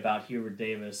day about Hubert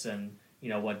Davis and,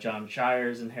 what John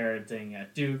Shire's inheriting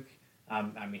at Duke.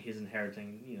 He's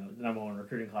inheriting, the number 1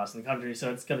 recruiting class in the country,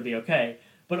 so it's going to be okay.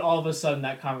 But all of a sudden,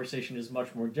 that conversation is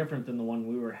much more different than the one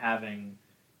we were having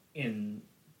in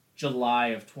July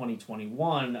of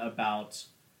 2021 about,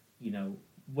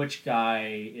 which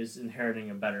guy is inheriting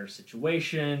a better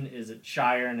situation. Is it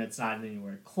Shire and it's not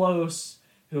anywhere close?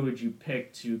 Who would you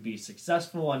pick to be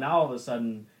successful? And now all of a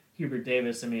sudden, Hubert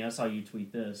Davis, I saw you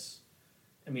tweet this.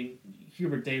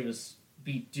 Hubert Davis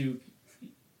beat Duke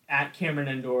at Cameron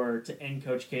Indoor to end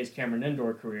Coach K's Cameron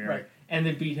Indoor career, right, and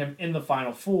then beat him in the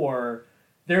Final Four.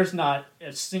 There's not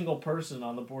a single person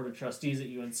on the board of trustees at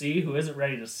UNC who isn't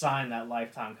ready to sign that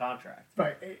lifetime contract.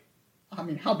 Right.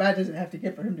 How bad does it have to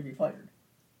get for him to be fired?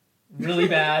 Really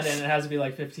bad, and it has to be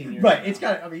 15 years. Right. It's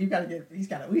got. He's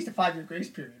got at least a 5-year grace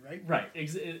period, right? Right.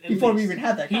 Before we even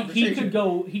had that conversation, he could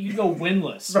go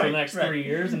winless for the next 3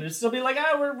 years, and it'd still be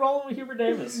we're rolling with Hubert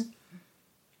Davis.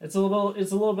 It's a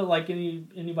little bit like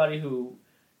anybody who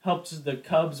helped the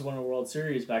Cubs win a World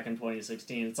Series back in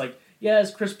 2016. It's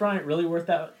is Chris Bryant really worth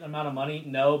that amount of money?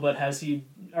 No, but has he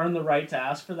earned the right to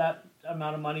ask for that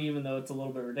amount of money, even though it's a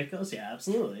little bit ridiculous? Yeah,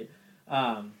 absolutely.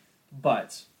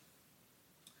 But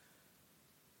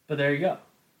there you go.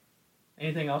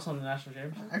 Anything else on the national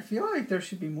championship? I feel like there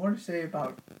should be more to say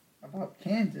about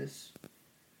Kansas.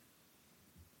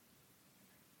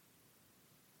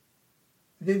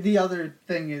 The other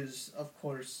thing is, of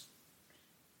course,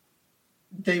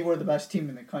 they were the best team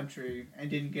in the country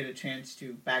and didn't get a chance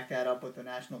to back that up with the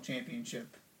national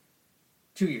championship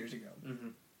 2 years ago. Mm-hmm.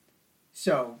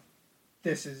 So,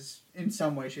 this is, in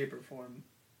some way, shape, or form,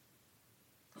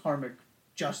 karmic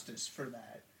justice for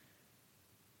that.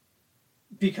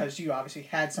 Because you obviously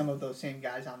had some of those same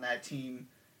guys on that team.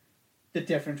 The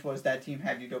difference was that team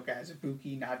had Udoka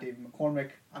Azubuike, not David McCormick.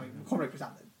 McCormick was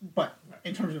on the... But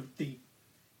in terms of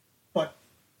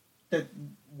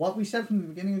what we said from the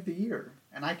beginning of the year,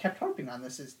 and I kept harping on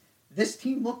this, is this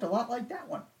team looked a lot like that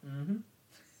one. Mm-hmm.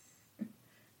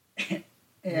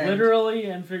 Literally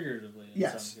and figuratively in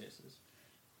some cases.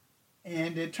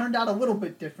 And it turned out a little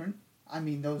bit different.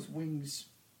 Those wings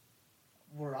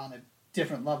were on a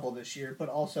different level this year, but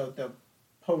also the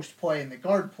post play and the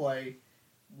guard play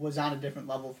was on a different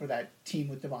level for that team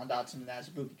with Devon Dotson and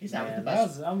Azubuike, because that was the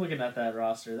best. I'm looking at that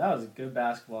roster. That was a good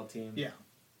basketball team. Yeah.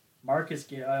 Marcus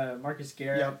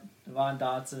Garrett, yep. Devon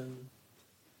Dotson.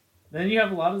 Then you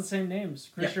have a lot of the same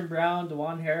names: Christian Brown,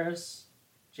 DeJuan Harris,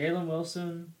 Jalen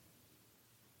Wilson,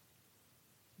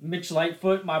 Mitch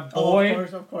Lightfoot, my boy.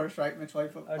 Oh, of course, right, Mitch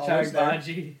Lightfoot. Ochai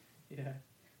Agbaji. Yeah.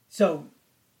 So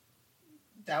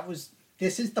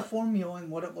this is the formula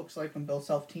and what it looks like when Bill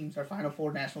Self teams are Final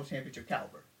Four national championship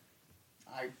caliber.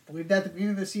 I believed that at the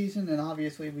beginning of the season, and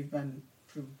obviously we've been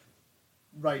proved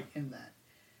right in that.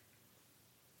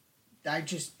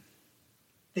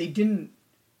 They didn't.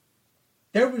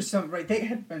 There was some, right, they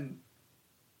had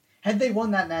they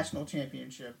won that national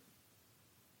championship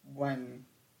when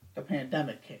the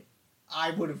pandemic hit,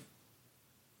 I would have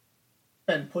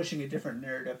been pushing a different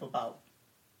narrative about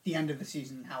the end of the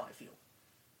season and how I feel.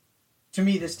 To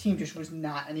me, this team just was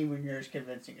not anywhere near as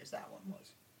convincing as that one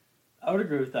was. I would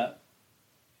agree with that.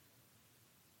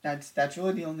 That's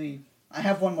really the only... I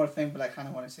have one more thing, but I kind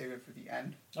of want to save it for the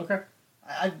end. Okay.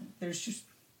 There's just...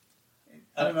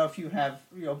 I don't know if you have...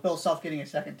 Bill Self getting a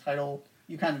second title.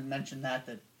 You kind of mentioned that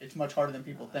it's much harder than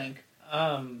people think.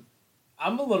 I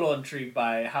I'm a little intrigued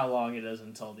by how long it is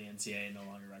until the NCAA no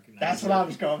longer recognizes That's what I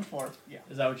was going for. Yeah.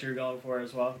 Is that what you're going for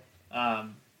as well?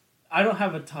 I don't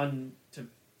have a ton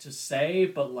to say,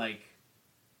 but like,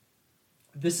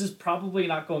 this is probably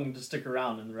not going to stick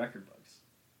around in the record books.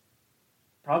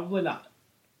 Probably not.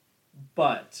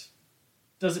 But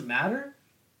does it matter?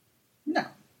 No.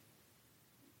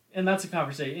 And that's a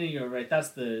conversation. Right? That's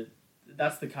the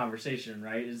conversation,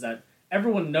 right? Is that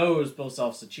everyone knows Bill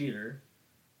Self's a cheater.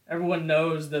 Everyone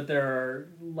knows that there are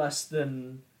less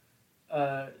than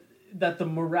that the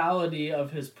morality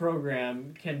of his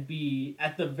program can be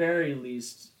at the very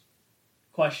least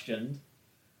questioned.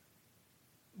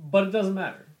 But it doesn't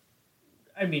matter.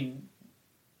 I mean,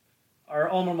 our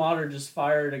alma mater just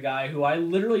fired a guy who I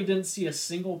literally didn't see a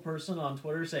single person on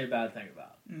Twitter say a bad thing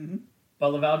about. Mm-hmm.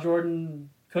 But LaVall Jordan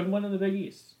couldn't win in the Big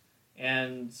East.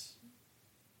 And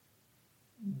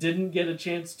didn't get a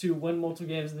chance to win multiple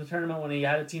games in the tournament when he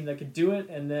had a team that could do it.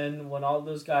 And then when all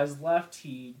those guys left,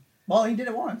 he did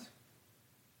it once.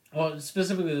 Well,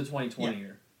 specifically the 2020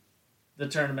 year. The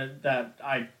tournament that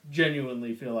I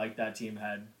genuinely feel like that team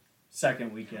had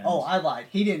second weekend. Oh, I lied.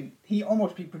 He didn't. He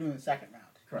almost beat Purdue in the second round.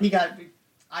 Correct. He got.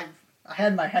 I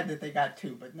had in my head that they got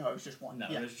two, but no, it was just one. No,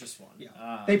 it was just one.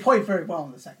 Yeah. They played very well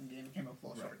in the second game and came up a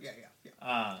little short.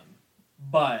 Yeah.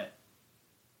 But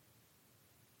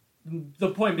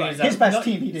the point being is that his best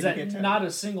team he didn't get to. Not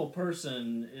a single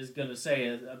person is going to say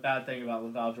a bad thing about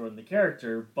LaVall Jordan, the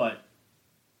character, but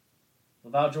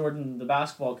LaVall Jordan, the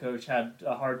basketball coach, had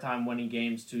a hard time winning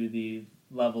games to the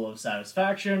level of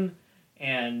satisfaction,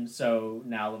 and so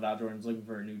now LaVall Jordan's looking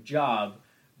for a new job.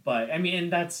 But, I mean,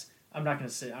 and that's, I'm not going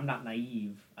to say, I'm not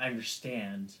naive. I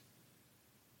understand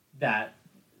that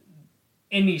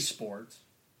any sport,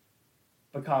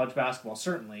 but college basketball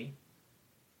certainly,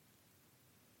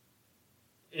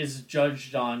 is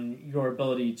judged on your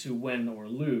ability to win or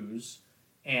lose.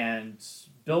 And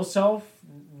Bill Self,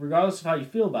 regardless of how you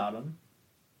feel about him,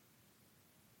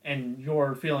 and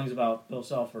your feelings about Bill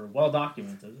Self are well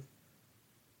documented.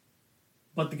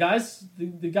 But the guy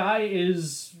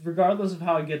is, regardless of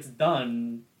how it gets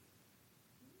done,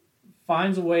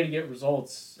 finds a way to get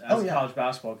results as a college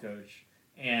basketball coach.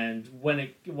 And when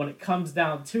it comes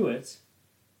down to it,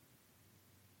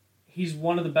 he's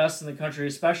one of the best in the country,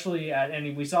 especially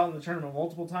we saw it in the tournament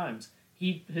multiple times.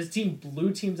 His team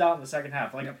blew teams out in the second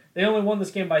half. They only won this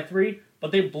game by 3,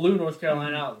 but they blew North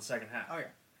Carolina out in the second half. Oh yeah.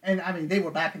 And I mean, they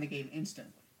were back in the game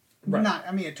instantly. Right.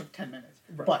 It took 10 minutes.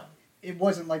 Right. But it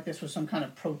wasn't like this was some kind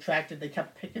of protracted, they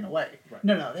kept picking away. Right.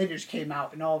 No, they just came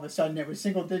out and all of a sudden it was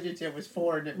single digits, it was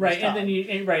 4, and it was and then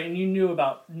you knew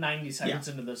about 90 seconds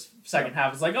into this second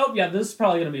half. It's like, oh yeah, this is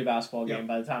probably going to be a basketball game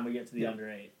by the time we get to the under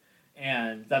 8.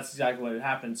 And that's exactly what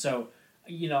happened. So,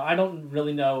 I don't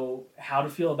really know how to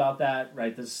feel about that,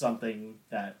 right? This is something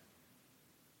that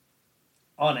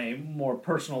on a more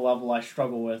personal level I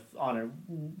struggle with on a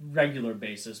regular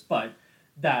basis, but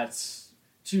that's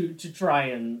to try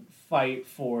and fight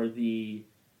for the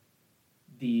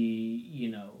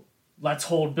let's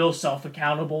hold Bill Self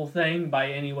accountable thing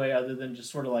by any way other than just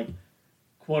sort of like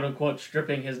quote unquote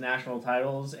stripping his national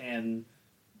titles and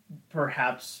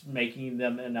perhaps making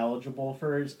them ineligible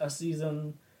for a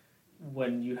season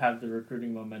when you have the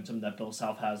recruiting momentum that Bill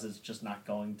Self has is just not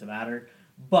going to matter.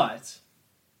 But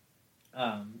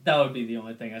that would be the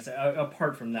only thing I say.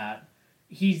 Apart from that,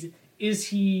 does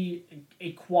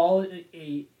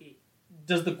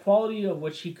the quality of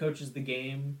which he coaches the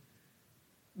game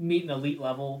meet an elite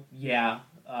level? Yeah.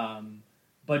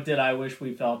 But did I wish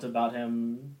we felt about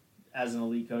him as an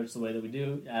elite coach the way that we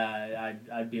do?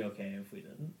 I'd be okay if we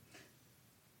didn't.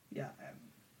 Yeah.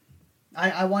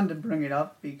 I wanted to bring it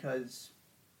up because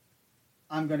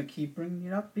I'm going to keep bringing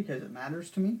it up because it matters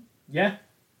to me. Yeah.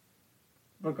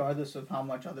 Regardless of how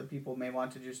much other people may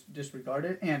want to just disregard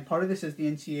it. And part of this is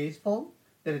the NCAA's fault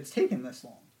that it's taken this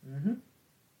long. Mm-hmm.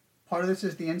 Part of this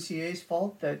is the NCAA's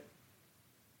fault that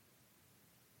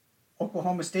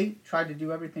Oklahoma State tried to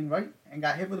do everything right and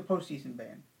got hit with a postseason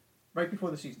ban right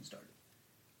before the season started.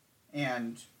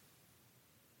 And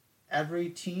every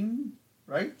team,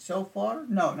 right, so far?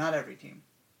 No, not every team.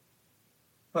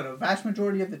 But a vast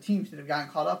majority of the teams that have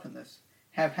gotten caught up in this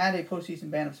have had a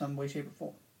postseason ban of some way, shape, or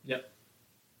form. Yep.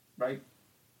 Right?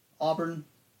 Auburn,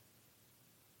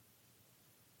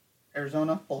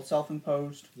 Arizona, both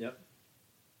self-imposed. Yep.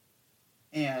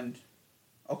 And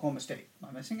Oklahoma State. Am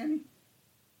I missing any?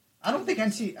 I don't think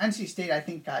NC State, I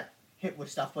think, got hit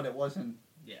with stuff, but it wasn't.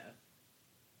 Yeah.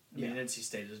 I mean, NC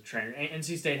State is a trainer.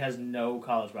 NC State has no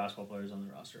college basketball players on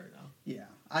the roster right now. Yeah.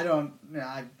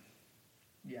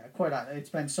 Quite. It's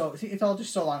been so. See, it's all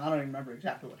just so long. I don't even remember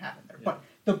exactly what happened there. Yeah. But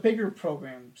the bigger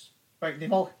programs Right?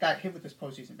 They've all got hit with this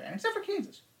postseason ban, except for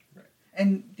Kansas. Right.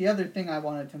 And the other thing I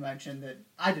wanted to mention that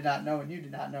I did not know and you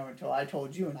did not know until I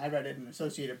told you, and I read it in an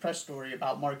Associated Press story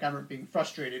about Mark Emmert being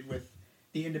frustrated with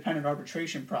the independent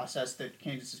arbitration process that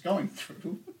Kansas is going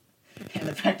through, and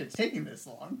the fact it's taking this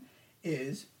long,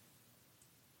 is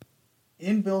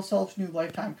in Bill Self's new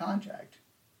lifetime contract,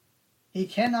 he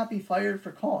cannot be fired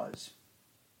for cause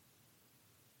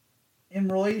in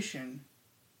relation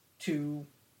to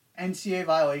NCAA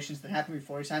violations that happened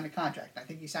before he signed the contract. I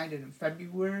think he signed it in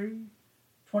February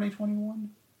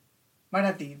 2021. Might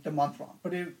have the month wrong,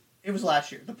 but it was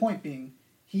last year. The point being,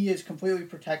 he is completely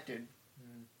protected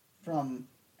from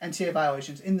NCAA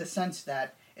violations in the sense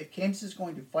that if Kansas is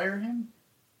going to fire him,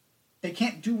 they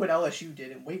can't do what LSU did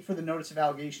and wait for the notice of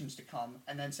allegations to come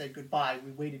and then say, goodbye,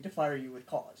 we waited to fire you with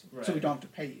cause, so we don't have to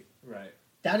pay you. Right.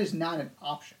 That is not an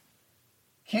option.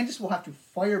 Kansas will have to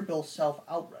fire Bill Self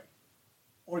outright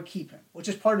or keep him, which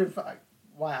is part of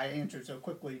why I answered so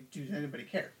quickly. Does anybody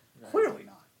care? Right. Clearly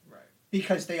not. Right.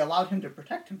 Because they allowed him to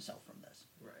protect himself from this.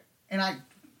 Right. And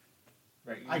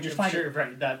Right. I just I'm find sure,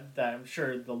 right, that I'm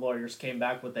sure the lawyers came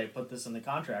back with they put this in the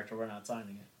contract or we're not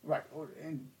signing it. Right.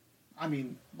 And I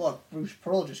mean, look, Bruce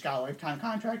Pearl just got a lifetime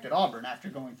contract at Auburn after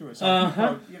going through a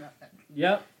self-imposed,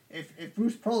 Yep. If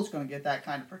Bruce Pearl is going to get that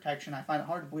kind of protection, I find it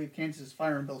hard to believe Kansas is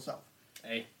firing Bill Self.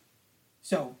 Hey.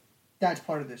 So that's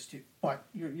part of this too. But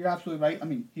you're absolutely right. I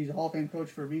mean, he's a Hall of Fame coach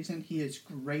for a reason. He is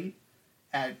great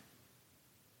at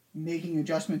making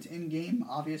adjustments in game,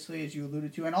 obviously, as you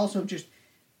alluded to, and also just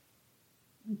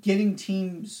getting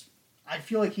teams. I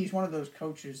feel like he's one of those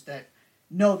coaches that,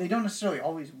 no, they don't necessarily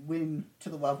always win to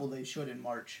the level they should in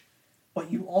March,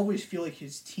 but you always feel like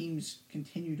his teams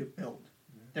continue to build.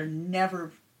 Mm-hmm. They're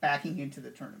never backing into the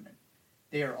tournament.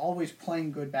 They are always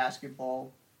playing good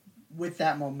basketball with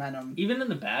that momentum. Even in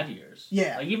the bad years.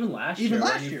 Yeah. Like even last year.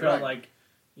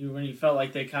 When you felt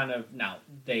like they kind of, now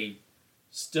they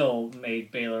still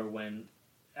made Baylor win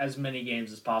as many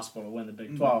games as possible to win the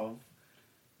Big 12. Mm-hmm.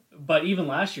 But even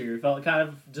last year, you felt kind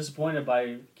of disappointed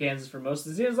by Kansas for most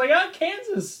of the season. It was like,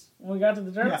 Kansas. When we got to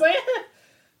the tournament,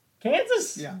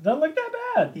 Kansas doesn't look that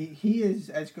bad. He is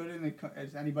as good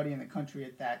as anybody in the country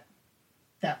at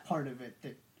that part of it.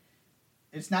 That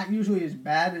it's not usually as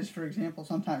bad as, for example,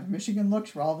 sometimes Michigan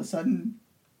looks, where all of a sudden,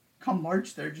 come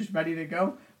March, they're just ready to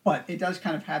go. But it does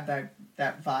kind of have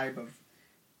that vibe of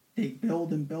they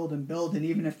build and build and build, and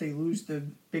even if they lose the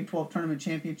Big 12 tournament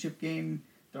championship game,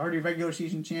 they're already regular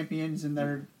season champions, and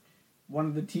they're one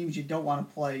of the teams you don't want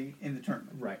to play in the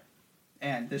tournament. Right.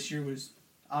 And this year was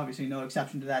obviously no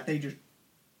exception to that.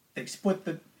 They split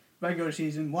the regular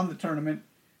season, won the tournament,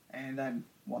 and then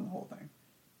won the whole thing.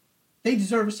 They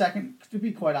deserve a second. To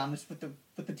be quite honest, with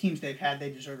the teams they've had, they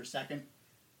deserve a second.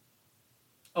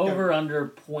 Over under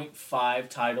 0.5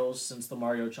 titles since the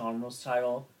Mario Chalmers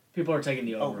title. People are taking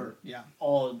the over. Yeah.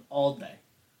 All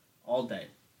day.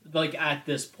 Like at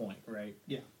this point, right?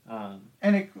 Yeah.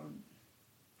 And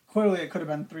clearly it could have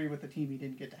been 3 with the team he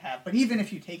didn't get to have. But even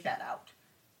if you take that out,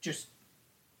 just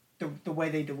the way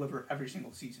they deliver every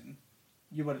single season,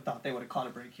 you would have thought they would have caught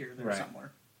a break here or there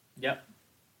somewhere. Yep.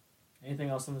 Anything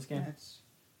else in this game?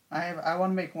 I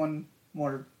want to make one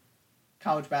more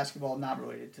college basketball not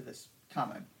related to this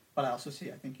comment, but I also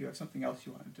I think you have something else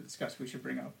you wanted to discuss we should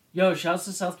bring up. Yo, shouts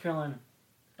to South Carolina.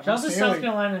 Shouts to South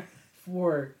Carolina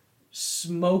for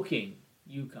smoking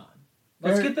UConn.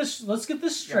 Let's get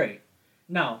this straight.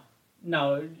 Yeah.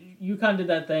 Now, UConn did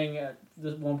that thing at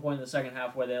one point in the second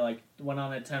half where they went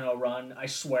on a 10-0 run. I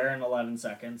swear in 11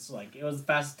 seconds. It was the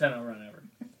fastest 10-0 run ever.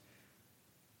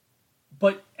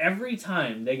 But every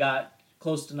time they got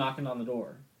close to knocking on the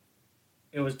door,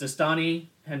 it was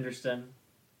Destiny Henderson,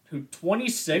 who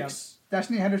 26. Yep.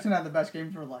 Destiny Henderson had the best game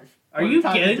of her life. Are you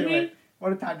kidding me?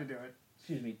 What a time to do it.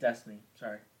 Excuse me, Destiny.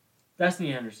 Sorry.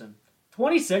 Destiny Henderson.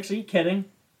 26, are you kidding?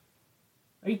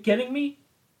 Are you kidding me?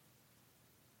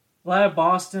 Vlad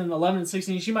Boston,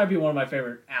 11-16. She might be one of my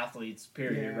favorite athletes,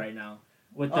 period, right now.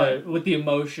 With the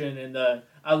emotion and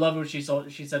I love what she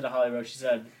said to Holly Rowe. She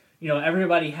said,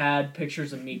 everybody had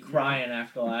pictures of me crying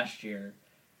after last year,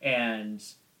 and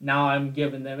now I'm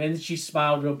giving them. And she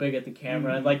smiled real big at the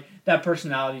camera. Mm-hmm. That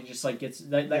personality just gets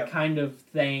that kind of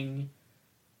thing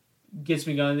gets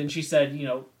me going. And she said,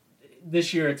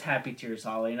 this year it's happy tears,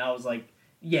 Holly. And I was like,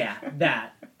 yeah,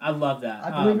 that. I love that.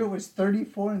 I believe it was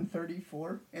 34 and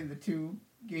 34 in the 2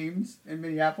 games in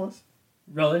Minneapolis.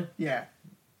 Really? Yeah.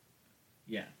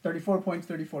 Yeah. 34 points,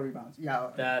 34 rebounds. Yeah.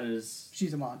 That is...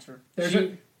 She's a monster. There's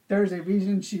a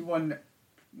reason she won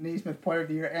Naismith Player of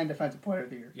the Year and Defensive Player of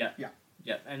the Year. Yeah. Yeah.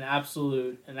 Yeah. An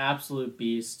absolute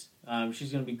beast.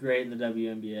 She's going to be great in the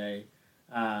WNBA.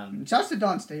 Shouts to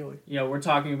Dawn Staley. We're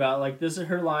talking about, like, this is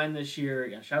her line this year.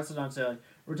 Yeah, shouts to Dawn Staley.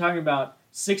 We're talking about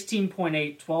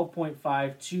 16.8,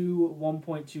 12.5, 2,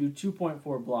 1.2,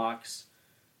 2.4 blocks,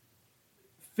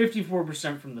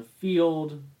 54% from the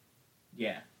field.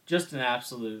 Yeah, just an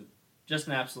absolute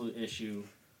issue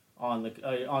on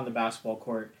the basketball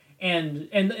court. And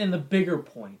the bigger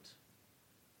point,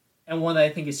 and one that I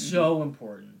think is so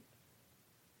important,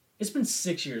 it's been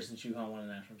 6 years since UConn won a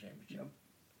national championship. Yep.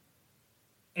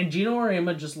 And Gino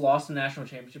Auriemma just lost a national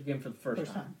championship game for the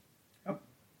first time. Yep.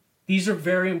 These are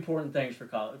very important things for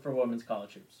women's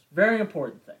college hoops. Very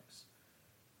important things.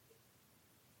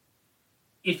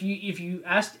 If you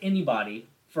asked anybody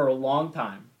for a long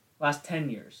time, last 10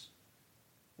 years,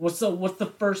 what's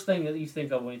the first thing that you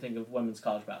think of when you think of women's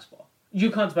college basketball?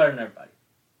 UConn's better than everybody.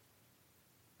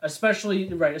 Especially,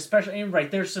 there's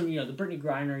some, the Brittany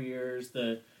Griner years,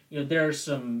 there's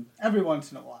some... Every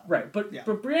once in a while. Right, but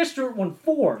Brianna Stewart won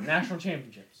 4 national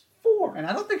championships. 4! And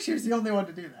I don't think she was the only one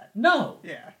to do that. No!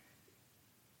 Yeah.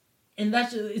 And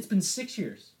it's been 6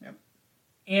 years. Yep.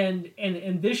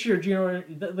 And this year, Gino,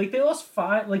 like, they lost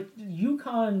 5, like,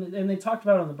 UConn, and they talked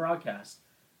about it on the broadcast,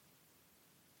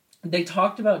 they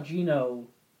talked about Gino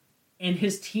and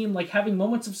his team, like, having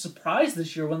moments of surprise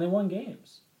this year when they won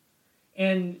games.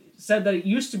 And said that it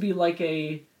used to be like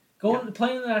playing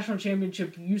in the national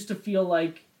championship used to feel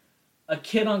like a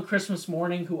kid on Christmas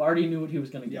morning who already knew what he was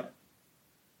going to get.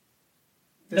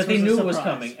 That they knew it was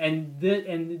coming. And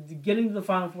getting to the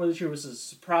Final Four this year was a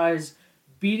surprise,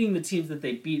 beating the teams that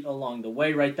they beat along the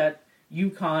way, right? That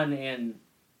UConn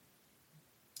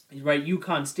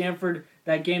Stanford,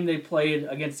 that game they played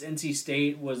against NC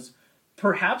State was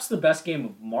perhaps the best game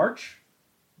of March,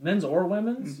 men's or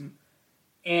women's. Mm-hmm.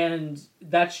 And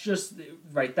that's just,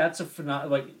 right, that's a phenomenal,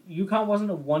 like, UConn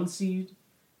wasn't a 1 seed.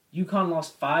 UConn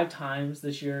lost 5 times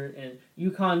this year, and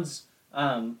UConn's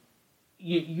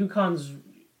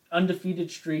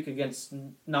undefeated streak against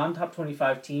non-top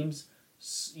 25 teams,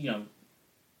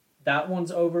 that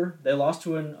one's over. They lost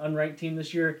to an unranked team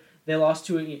this year. They lost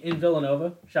in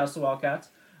Villanova. Shouts to Wildcats.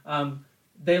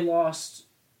 They lost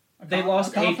a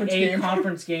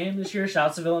conference game this year.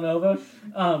 Shouts to Villanova.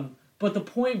 But the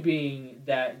point being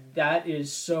that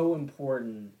is so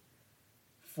important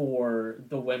for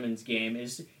the women's game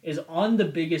is on the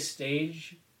biggest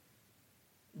stage,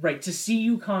 right? To see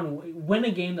UConn win a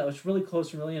game that was really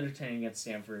close and really entertaining against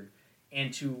Stanford,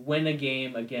 and to win a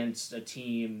game against a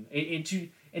team, and to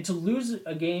lose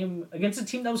a game against a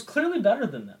team that was clearly better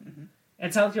than them. Mm-hmm.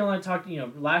 And South Carolina talked,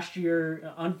 last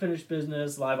year, unfinished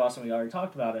business, Live Austin, we already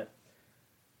talked about it.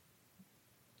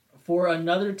 For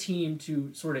another team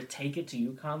to sort of take it to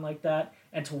UConn like that,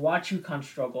 and to watch UConn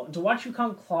struggle, and to watch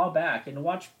UConn claw back, and to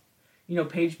watch,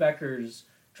 Paige Beckers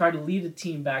try to lead a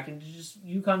team back, and just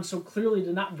UConn so clearly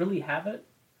did not really have it.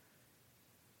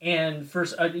 And for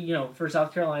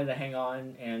South Carolina to hang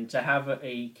on and to have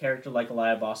a character like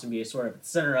Aliyah Boston be a sort of at the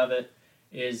center of it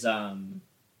is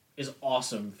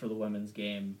awesome for the women's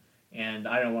game. And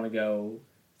I don't want to go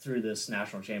through this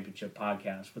national championship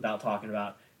podcast without talking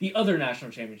about the other national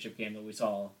championship game that we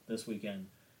saw this weekend,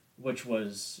 which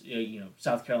was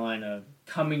South Carolina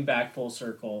coming back full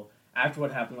circle after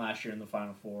what happened last year in the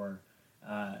Final Four,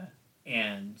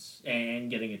 and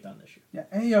getting it done this year. Yeah,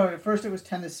 and at first it was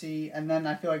Tennessee, and then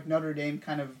I feel like Notre Dame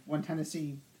kind of, when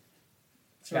Tennessee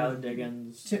Skylar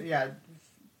Diggins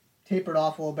tapered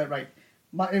off a little bit, right?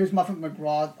 It was Muffet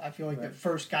McGraw, I feel like, right, that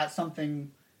first got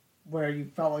something where you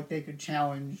felt like they could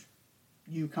challenge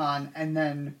UConn, and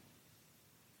then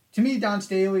to me, Dawn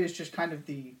Staley is just kind of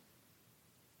the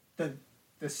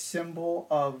symbol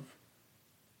of...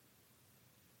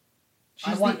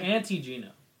 She's the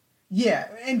anti-Gino. Yeah,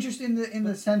 and just in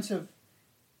the sense of,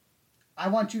 I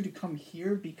want you to come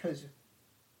here because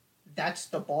that's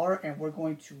the bar, and we're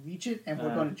going to reach it, and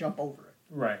we're going to jump over it.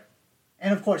 Right.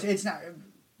 And of course, it's not...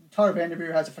 Tara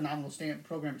Vanderveer has a phenomenal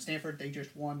program at Stanford. They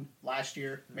just won last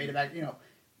year, made it back.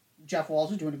 Jeff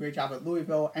Walz is doing a great job at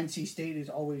Louisville. NC State is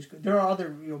always good. There are other,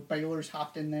 Baylor's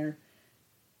hopped in there.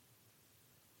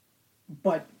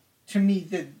 But to me,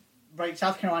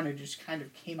 South Carolina just kind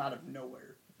of came out of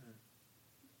nowhere.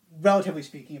 Relatively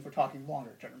speaking, if we're talking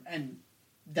longer term. And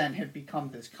then had become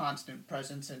this constant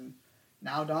presence. And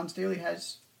now Dawn Staley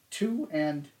has 2,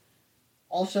 and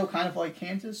also kind of like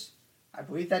Kansas, I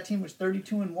believe that team was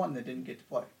 32-1 that didn't get to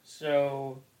play.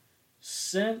 So,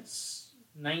 since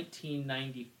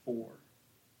 1994,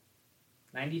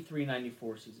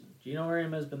 93-94 season, Gino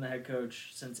Auriemma has been the head coach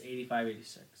since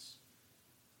 85-86.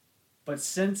 But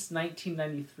since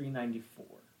 1993-94,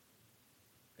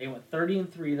 they went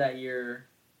 30-3 that year,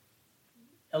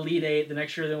 Elite 8. The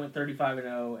next year they went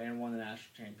 35-0 and won the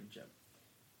national championship.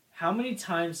 How many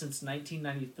times since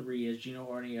 1993 has Gino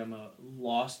Auriemma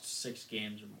lost 6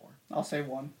 games or more? I'll say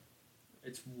 1.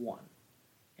 It's 1.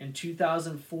 In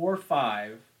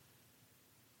 2004-05,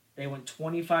 they went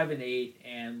 25-8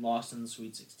 and lost in the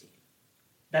Sweet 16.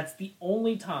 That's the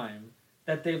only time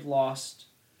that they've lost.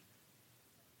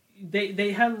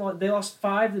 They lost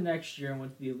 5 the next year and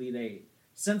went to the Elite 8.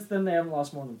 Since then, they haven't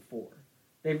lost more than 4.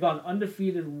 They've gone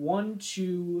undefeated 1,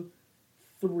 2,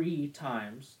 3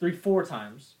 times, 4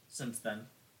 times since then.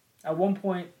 At one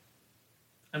point,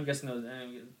 I'm guessing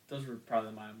those were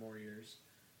probably my more years.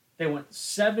 They went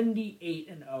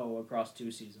 78-0 across 2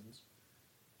 seasons.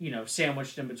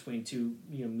 Sandwiched in between 2,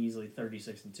 measly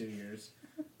 36-2 years.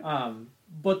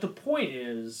 But the point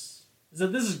is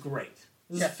that this is great.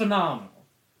 This is phenomenal.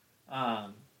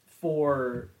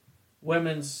 For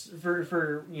women's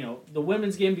for the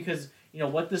women's game, because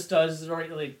what this does is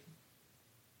already like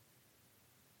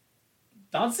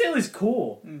Dawn Staley's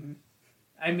cool. Mm-hmm.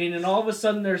 I mean, and all of a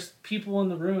sudden there's people in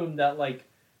the room that like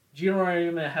Gino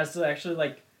Auriemma has to actually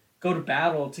like go to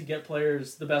battle to get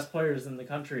the best players in the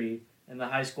country in the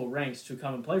high school ranks to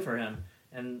come and play for him,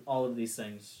 and all of these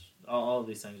things are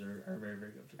very,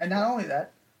 very good. And not only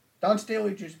that, Dawn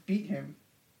Staley just beat him.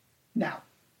 Now,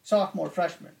 sophomore,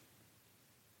 freshman.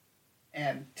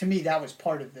 And to me, that was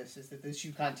part of this, is that this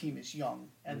UConn team is young,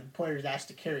 and the players asked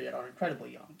to carry it are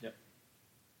incredibly young. Yep.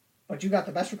 But you got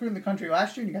the best recruit in the country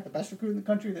last year, and you got the best recruit in the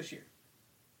country this year.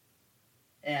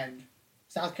 And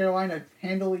South Carolina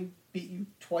handily beat you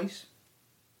twice.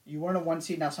 You weren't a 1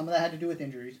 seed. Now, some of that had to do with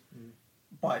injuries. Mm.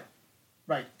 But,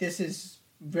 right, this is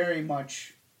very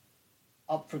much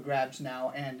up for grabs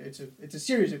now, and it's a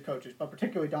series of coaches, but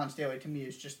particularly Dawn Staley, to me,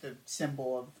 is just a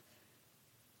symbol of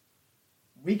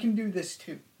we can do this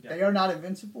too. Yep. They are not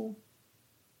invincible.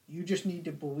 You just need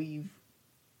to believe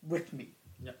with me.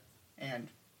 Yep. And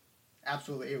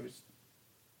absolutely, it was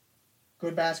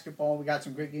good basketball. We got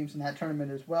some great games in that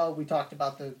tournament as well. We talked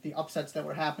about the upsets that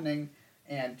were happening.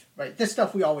 And, right, this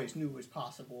stuff we always knew was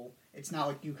possible. It's not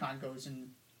like UConn goes and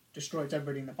destroys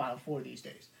everybody in the Final Four these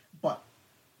days. But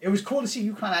it was cool to see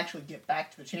UConn actually get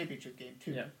back to the championship game,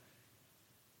 too. Yeah.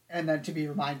 And then to be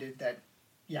reminded that,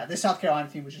 yeah, this South Carolina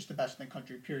team was just the best in the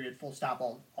country, period, full stop,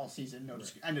 all season,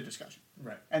 end of discussion.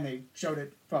 Right. And they showed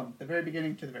it from the very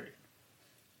beginning to the very end.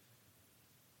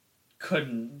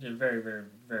 Very, very,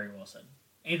 very well said.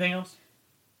 Anything else?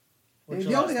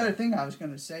 The only other thing I was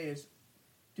going to say is,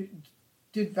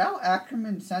 did Val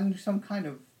Ackerman send some kind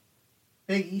of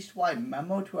big East-wide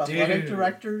memo to athletic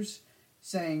directors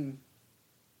saying,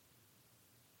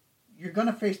 you're going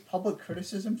to face public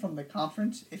criticism from the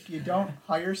conference if you don't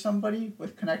hire somebody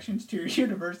with connections to your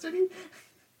university?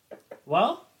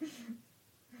 Well,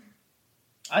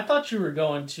 I thought you're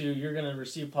going to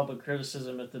receive public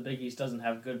criticism if the Big East doesn't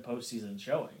have good postseason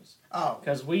showings. Oh.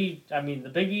 Because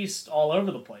the Big East all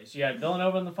over the place. You had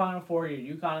Villanova in the Final Four, you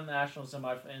had UConn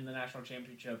in the national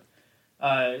championship.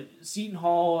 Seton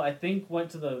Hall, I think,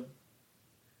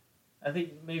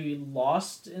 maybe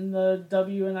lost in the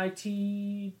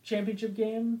WNIT championship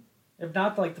game. If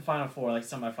not, like, the Final Four, like,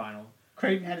 semifinal.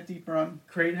 Creighton had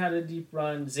a deep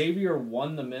run. Xavier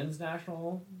won the men's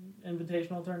national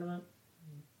invitational tournament.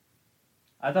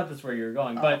 I thought that's where you were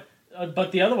going.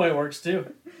 But the other way works,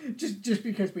 too. Just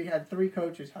because we had 3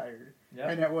 coaches hired. Yep.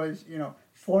 And it was,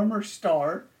 former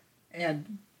star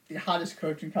and the hottest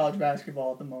coach in college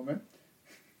basketball at the moment.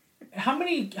 How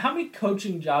many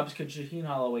coaching jobs could Shaheen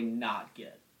Holloway not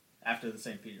get after the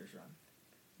St. Peter's run?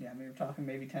 Yeah, I mean, we're talking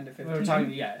maybe 10 to 15. We're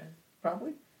talking, yeah.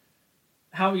 Probably.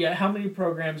 How many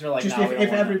programs are like, just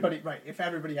if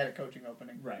everybody had a coaching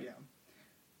opening. Right. Yeah.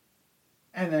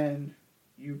 And then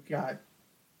you've got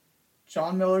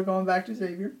Sean Miller going back to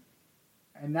Xavier,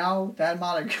 and now Thad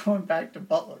Matta going back to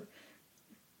Butler.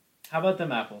 How about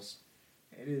them apples?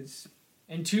 It is.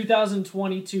 In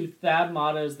 2022, Thad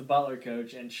Matta is the Butler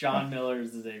coach, and Sean Miller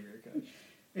is the Xavier coach.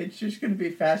 It's just going to be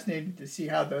fascinating to see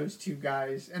how those two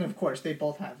guys, and of course they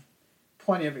both have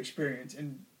plenty of experience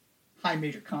in high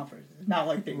major conferences. It's not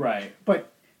like they... Right.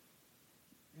 But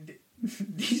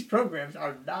these programs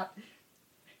are not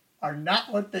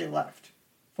what they left,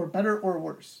 for better or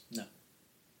worse. No.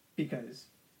 Because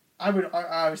I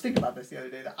was thinking about this the other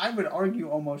day, that I would argue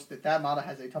almost that Thad Matta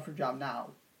has a tougher job now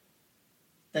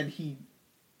than he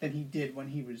did when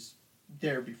he was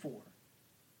there before.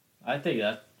 I think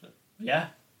that, yeah.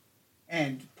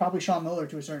 And probably Sean Miller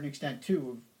to a certain extent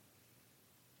too.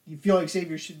 You feel like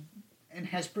Xavier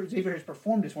has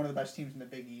performed as one of the best teams in the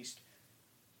Big East,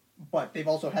 but they've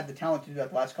also had the talent to do that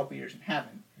the last couple of years and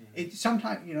haven't. Mm-hmm. It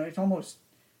sometimes, it's almost,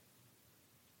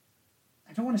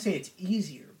 I don't want to say it's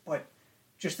easier, but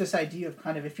just this idea of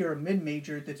kind of if you're a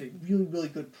mid-major that's a really, really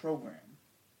good program,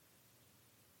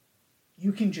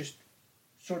 you can just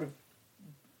sort of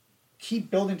keep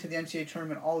building to the NCAA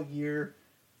tournament all year.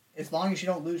 As long as you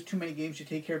don't lose too many games, you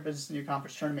take care of business in your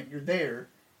conference tournament, you're there.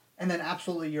 And then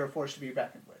absolutely you're a force to be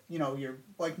reckoned with. You know, you're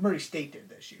like Murray State did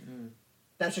this year.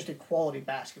 That's just a quality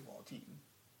basketball team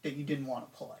that you didn't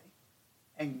want to play.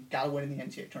 And got to win in the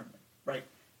NCAA tournament, right?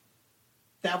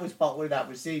 That was Butler, that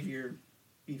was Xavier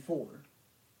before.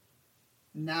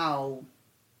 Now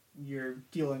you're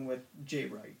dealing with Jay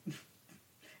Wright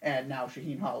and now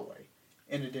Shaheen Holloway,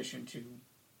 in addition to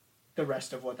the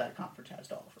rest of what that conference has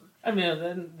to offer. I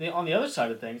mean, then on the other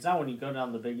side of things, now when you go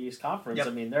down the Big East Conference, Yep.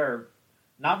 I mean, there are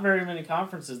not very many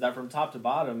conferences that from top to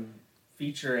bottom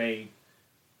feature a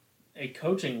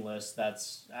coaching list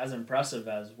that's as impressive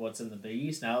as what's in the Big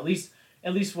East now.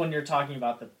 At least when you're talking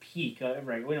about the peak,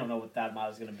 right? We don't know what Thad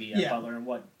Matta is going to be at Butler and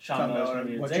what Sean Miller is going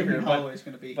to be at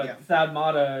Xavier, but Thad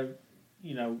Matta,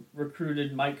 you know,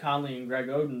 recruited Mike Conley and Greg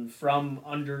Oden from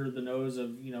under the nose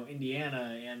of, you know,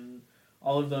 Indiana and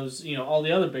all of those, you know, all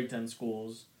the other Big Ten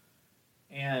schools.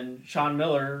 And Sean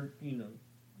Miller, you know,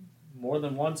 more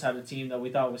than once had a team that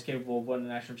we thought was capable of winning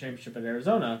the national championship at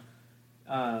Arizona.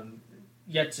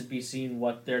 Yet to be seen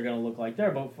what they're going to look like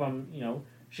there. But from, you know,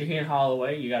 Shaheen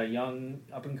Holloway, you got a young,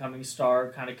 up-and-coming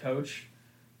star kind of coach.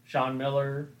 Sean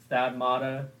Miller, Thad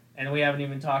Matta, and we haven't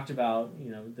even talked about,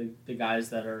 you know, the guys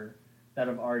that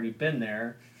have already been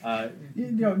there.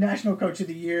 You know, National Coach of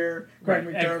the Year, Greg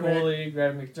McDermott. Ed Cooley,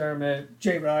 Greg McDermott.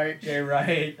 Jay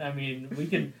Wright. I mean,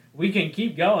 we can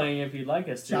keep going if you'd like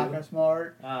us to. Shaka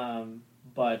Smart.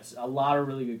 But a lot of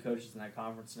really good coaches in that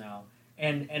conference now.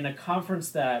 And a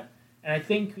conference that, and I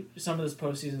think some of this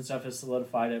postseason stuff has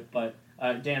solidified it, but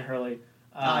Dan Hurley.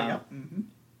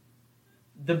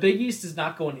 The Big East is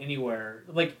not going anywhere.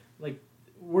 Like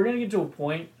we're going to get to a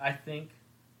point, I think,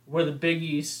 where the Big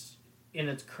East, in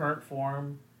its current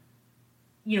form,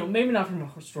 you know, maybe not from a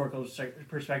historical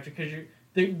perspective, because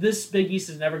this Big East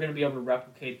is never going to be able to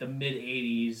replicate the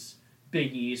mid-'80s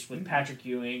Big East with Patrick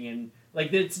Ewing, and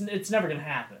like it's never going to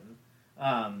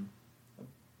happen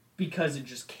because it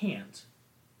just can't.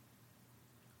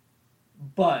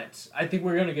 But I think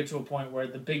we're going to get to a point where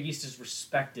the Big East is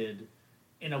respected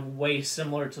in a way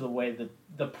similar to the way that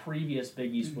the previous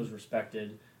Big East was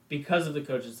respected because of the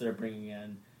coaches they're bringing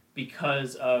in,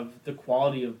 because of the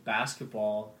quality of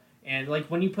basketball. And like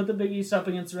when you put the Big East up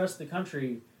against the rest of the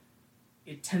country,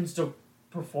 it tends to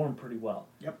perform pretty well.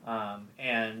 Yep.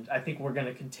 And I think we're going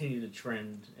to continue to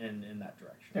trend in that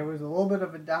direction. There was a little bit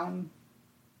of a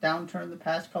downturn the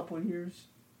past couple of years.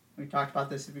 We talked about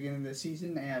this at the beginning of the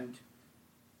season, and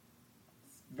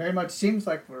very much seems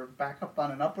like we're back up on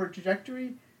an upward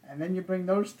trajectory, and then you bring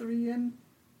those three in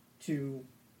to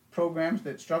programs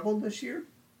that struggled this year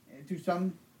to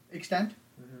some extent.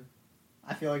 Mm-hmm.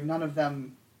 I feel like none of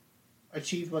them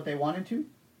achieved what they wanted to.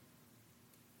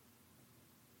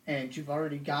 And you've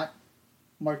already got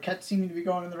Marquette seeming to be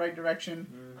going in the right direction.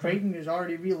 Mm-hmm. Creighton is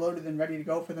already reloaded and ready to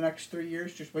go for the next 3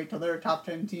 years. Just wait till they're a top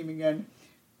 10 team again.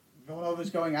 Villanova's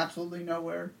going absolutely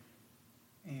nowhere.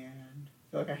 And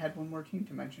I feel like I had one more team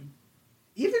to mention.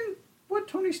 Even what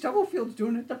Tony Stubblefield's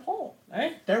doing at DePaul.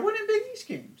 Hey? They're winning Big East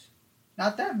games.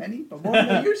 Not that many, but more than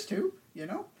they used to, you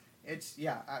know? It's,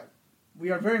 we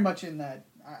are very much in that.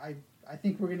 I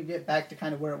think we're going to get back to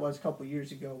kind of where it was a couple of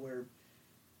years ago, where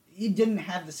you didn't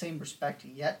have the same respect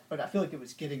yet, but I feel like it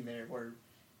was getting there, where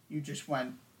you just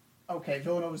went, okay,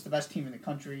 Villanova's the best team in the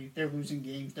country. They're losing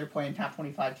games. They're playing top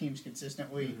 25 teams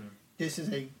consistently. Mm-hmm. This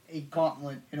is a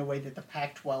gauntlet in a way that the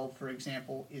Pac-12, for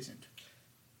example, isn't.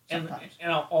 And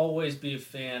I'll always be a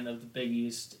fan of the Big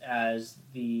East as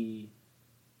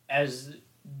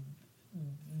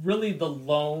really the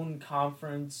lone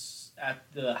conference at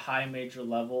the high major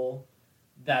level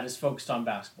that is focused on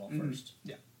basketball first.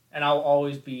 Yeah. And I'll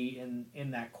always be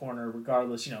in that corner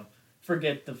regardless, you know,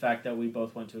 forget the fact that we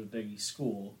both went to a Big East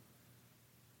school.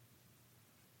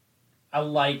 I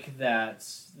like that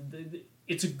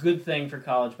it's a good thing for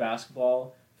college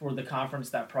basketball, for the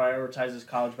conference that prioritizes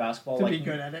college basketball. To be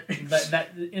good at it.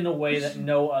 that in a way that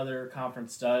no other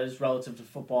conference does, relative to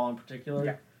football in particular.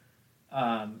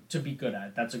 Yeah. To be good at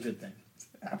it. That's a good thing.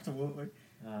 Absolutely.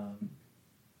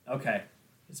 Okay.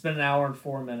 It's been an hour and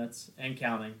 4 minutes and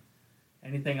counting.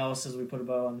 Anything else as we put a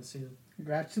bow on the season?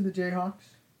 Congrats to the Jayhawks.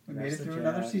 We made it through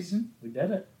another season. We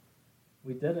did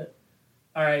it.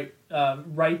 All right.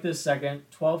 Right this second,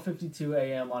 12:52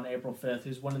 a.m. on April 5th.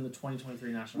 Who's winning the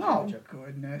 2023 National Championship? Oh,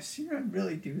 goodness. You're going to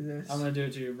really do this. I'm going to do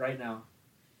it to you right now.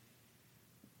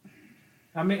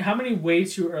 How many way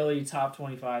too early top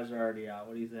 25s are already out?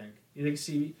 What do you think?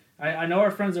 I know our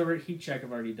friends over at Heat Check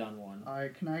have already done one. All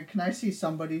right, can I see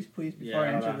somebody's, please, before I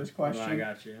answer this question? I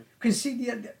got you. Because, see,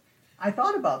 I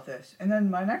thought about this, and then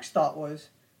my next thought was,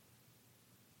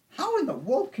 how in the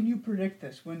world can you predict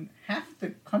this when half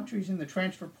the countries in the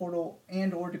transfer portal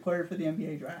and or declared for the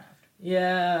NBA draft?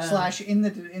 Yeah. / in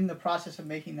the process of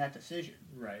making that decision.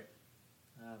 Right.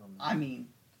 I don't know. I mean,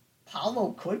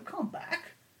 Paolo could come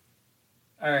back.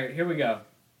 All right, here we go.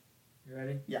 You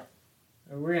ready? Yeah.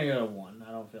 We're gonna go to 1.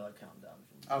 I don't feel like counting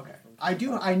down. Okay.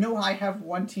 I know I have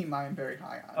one team I am very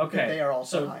high on. Okay. That they are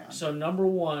also high on. So number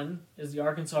 1 is the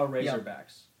Arkansas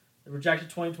Razorbacks. The projected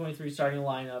 2023 starting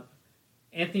lineup: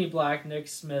 Anthony Black, Nick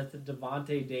Smith,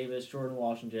 Devontae Davis, Jordan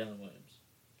Walsh, and Jalen Williams.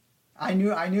 I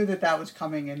knew that was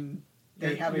coming, and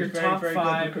they have a very, very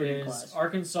good recruiting class. Is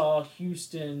Arkansas,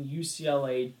 Houston,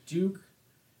 UCLA, Duke,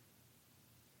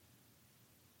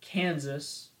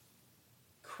 Kansas,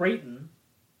 Creighton,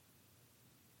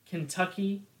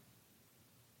 Kentucky,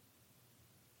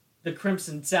 the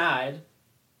Crimson Tide,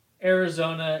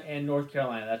 Arizona, and North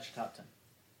Carolina. That's your top 10.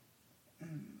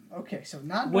 Okay, so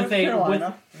not North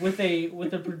Carolina. With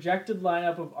a projected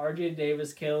lineup of R.J.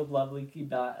 Davis, Caleb Lovely,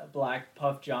 Black,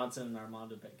 Puff Johnson, and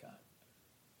Armando Bacot.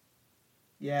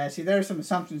 Yeah, see, there are some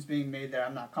assumptions being made there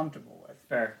I'm not comfortable with.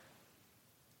 Fair.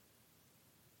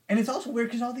 And it's also weird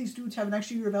because all these dudes have an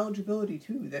extra year of eligibility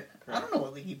too. That Correct. I don't know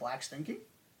what Leaky Black's thinking.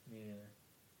 Me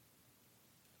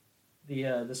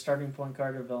neither. The starting point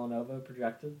guard of Villanova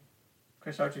projected.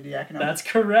 Chris Arcidiacono. That's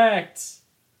correct.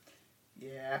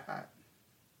 Yeah.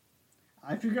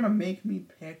 If you're gonna make me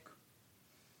pick,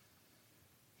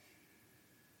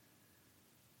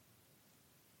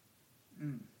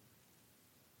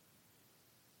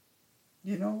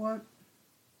 you know what?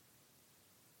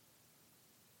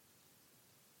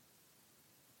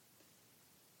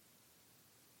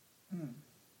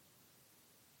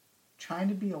 Trying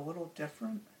to be a little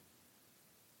different,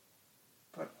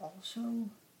 but also,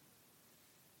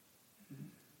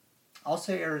 I'll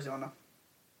say Arizona.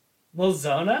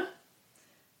 Lozona?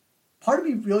 Part of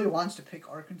me really wants to pick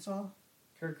Arkansas.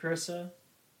 Kirk Krissa?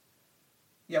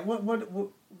 Yeah,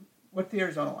 what's the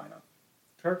Arizona lineup?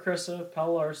 Kirk Krissa,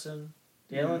 Paul Larson,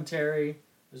 Dalen Terry,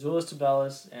 Azuolas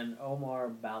Tubelis, and Omar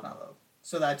Ballo.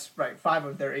 So that's right, 5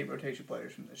 of their 8 rotation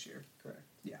players from this year. Correct.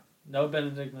 Yeah. No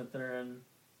Benedict Mathurin,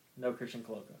 no Christian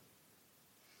Coloca.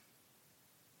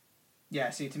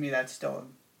 Yeah, see, to me that's still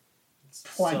a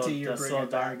 20-year That's still a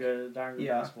darn good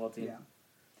basketball team.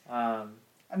 Yeah.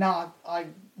 Now, I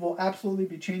will absolutely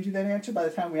be changing that answer by the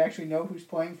time we actually know who's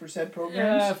playing for said programs.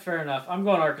 Yeah, fair enough. I'm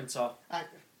going Arkansas.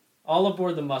 All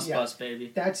aboard the bus,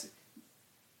 baby.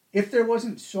 If there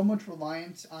wasn't so much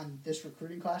reliance on this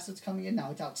recruiting class that's coming in,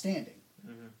 now it's outstanding.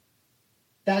 Mm-hmm.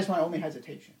 That is my only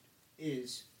hesitation,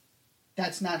 is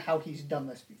that's not how he's done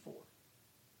this before.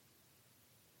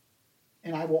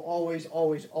 And I will always,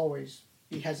 always, always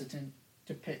be hesitant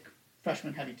to pick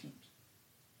freshman-heavy teams.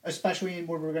 Especially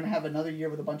where we're going to have another year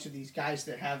with a bunch of these guys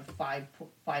that have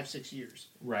 5-6 years.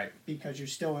 Right. Because you're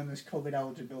still in this COVID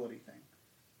eligibility thing.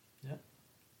 Yep.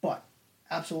 But,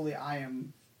 absolutely, I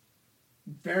am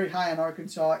very high on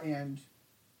Arkansas and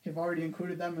have already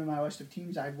included them in my list of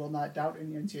teams I will not doubt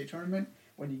in the NCAA tournament.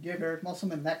 When you give Eric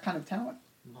Musselman that kind of talent,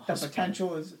 the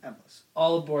potential is endless.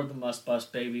 All aboard the bus,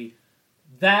 baby.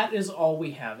 That is all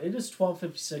we have. It is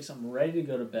 12:56. I'm ready to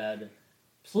go to bed.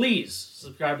 Please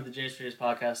subscribe to the Jays for Days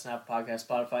podcast, Snap Podcast,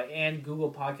 Spotify, and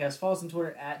Google Podcast. Follow us on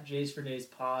Twitter at Jays for Days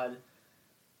Pod.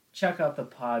 Check out the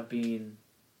Podbean.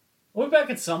 We'll be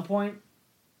back at some point.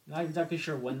 Not exactly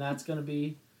sure when that's going to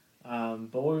be,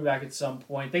 but we'll be back at some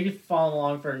point. Thank you for following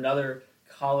along for another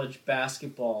college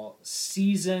basketball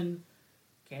season.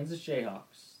 Kansas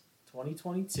Jayhawks,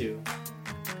 2022.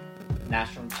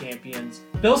 National champions.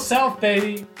 Bill Self,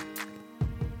 baby!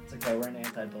 It's okay, we're an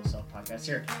anti-Bill Self podcast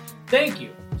here. Thank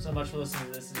you so much for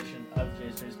listening to this edition of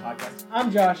Jays for Days podcast.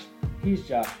 I'm Josh. He's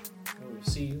Josh. And we'll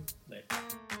see you later.